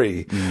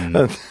carefree.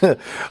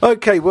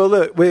 Okay, well,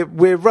 look,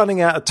 we're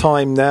running out of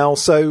time now,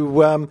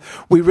 so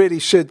we really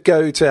should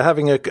go to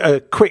having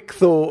a quick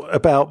thought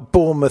about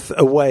Bournemouth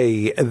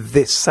away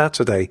this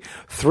Saturday,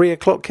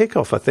 3:00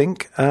 kickoff, I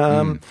think.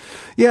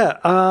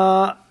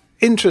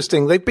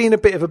 Interesting. They've been a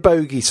bit of a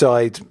bogey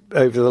side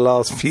over the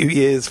last few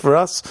years for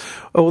us,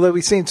 although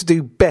we seem to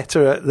do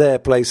better at their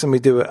place than we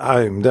do at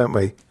home, don't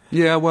we?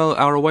 Yeah, well,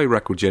 our away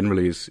record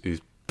generally is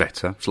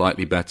better,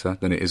 slightly better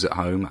than it is at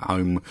home. At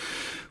home,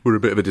 we're a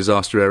bit of a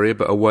disaster area,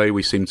 but away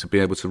we seem to be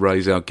able to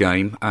raise our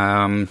game.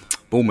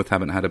 Bournemouth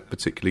haven't had a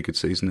particularly good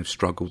season. They've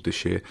struggled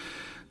this year.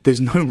 There's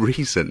no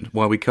reason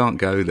why we can't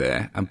go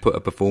there and put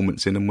a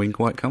performance in and win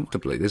quite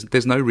comfortably.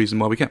 There's no reason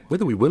why we can't.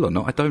 Whether we will or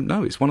not, I don't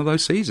know. It's one of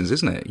those seasons,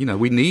 isn't it? You know,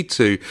 we need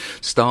to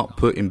start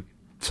putting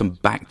some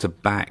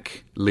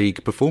back-to-back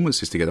league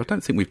performances together. I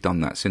don't think we've done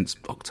that since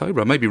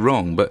October. I may be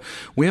wrong, but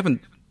we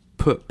haven't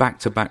put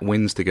back-to-back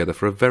wins together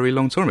for a very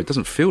long time. It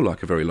doesn't feel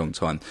like a very long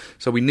time.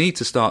 So we need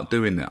to start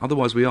doing that.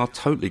 Otherwise, we are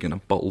totally going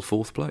to bottle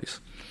fourth place.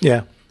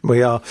 Yeah,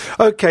 we are.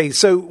 Okay,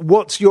 so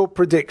what's your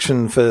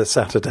prediction for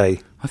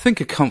Saturday? I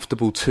think a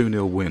comfortable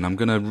 2-0 win. I'm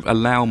going to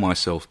allow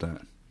myself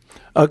that.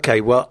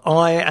 Okay, well,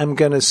 I am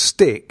going to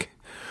stick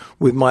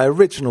with my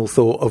original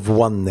thought of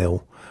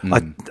 1-0.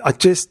 I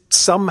just,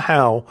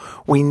 somehow,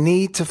 we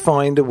need to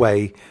find a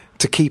way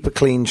to keep a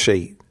clean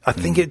sheet. I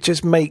think it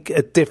just make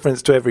a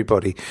difference to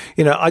everybody.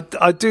 You know,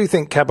 I do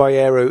think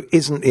Caballero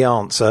isn't the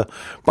answer,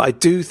 but I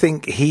do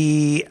think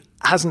he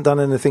hasn't done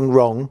anything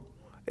wrong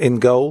in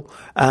goal.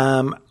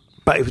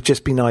 But it would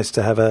just be nice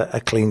to have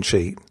a clean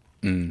sheet.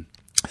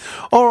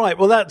 All right,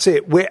 well, that's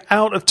it. We're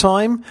out of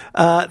time.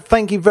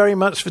 Thank you very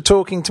much for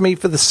talking to me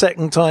for the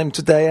second time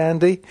today,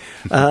 Andy.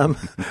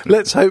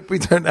 Let's hope we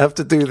don't have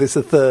to do this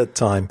a third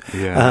time.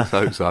 Yeah, I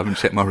hope so. I haven't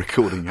checked my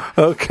recording yet.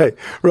 Okay,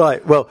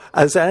 right. Well,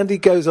 as Andy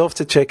goes off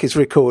to check his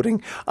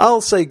recording,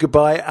 I'll say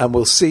goodbye and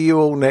we'll see you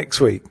all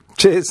next week.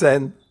 Cheers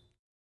then.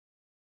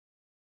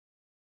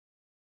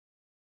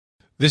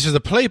 This is a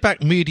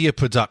Playback Media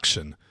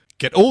production.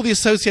 Get all the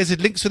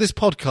associated links for this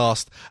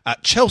podcast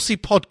at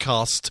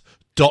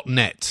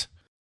chelseapodcast.net.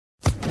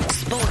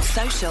 Sports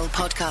Social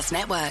Podcast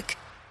Network.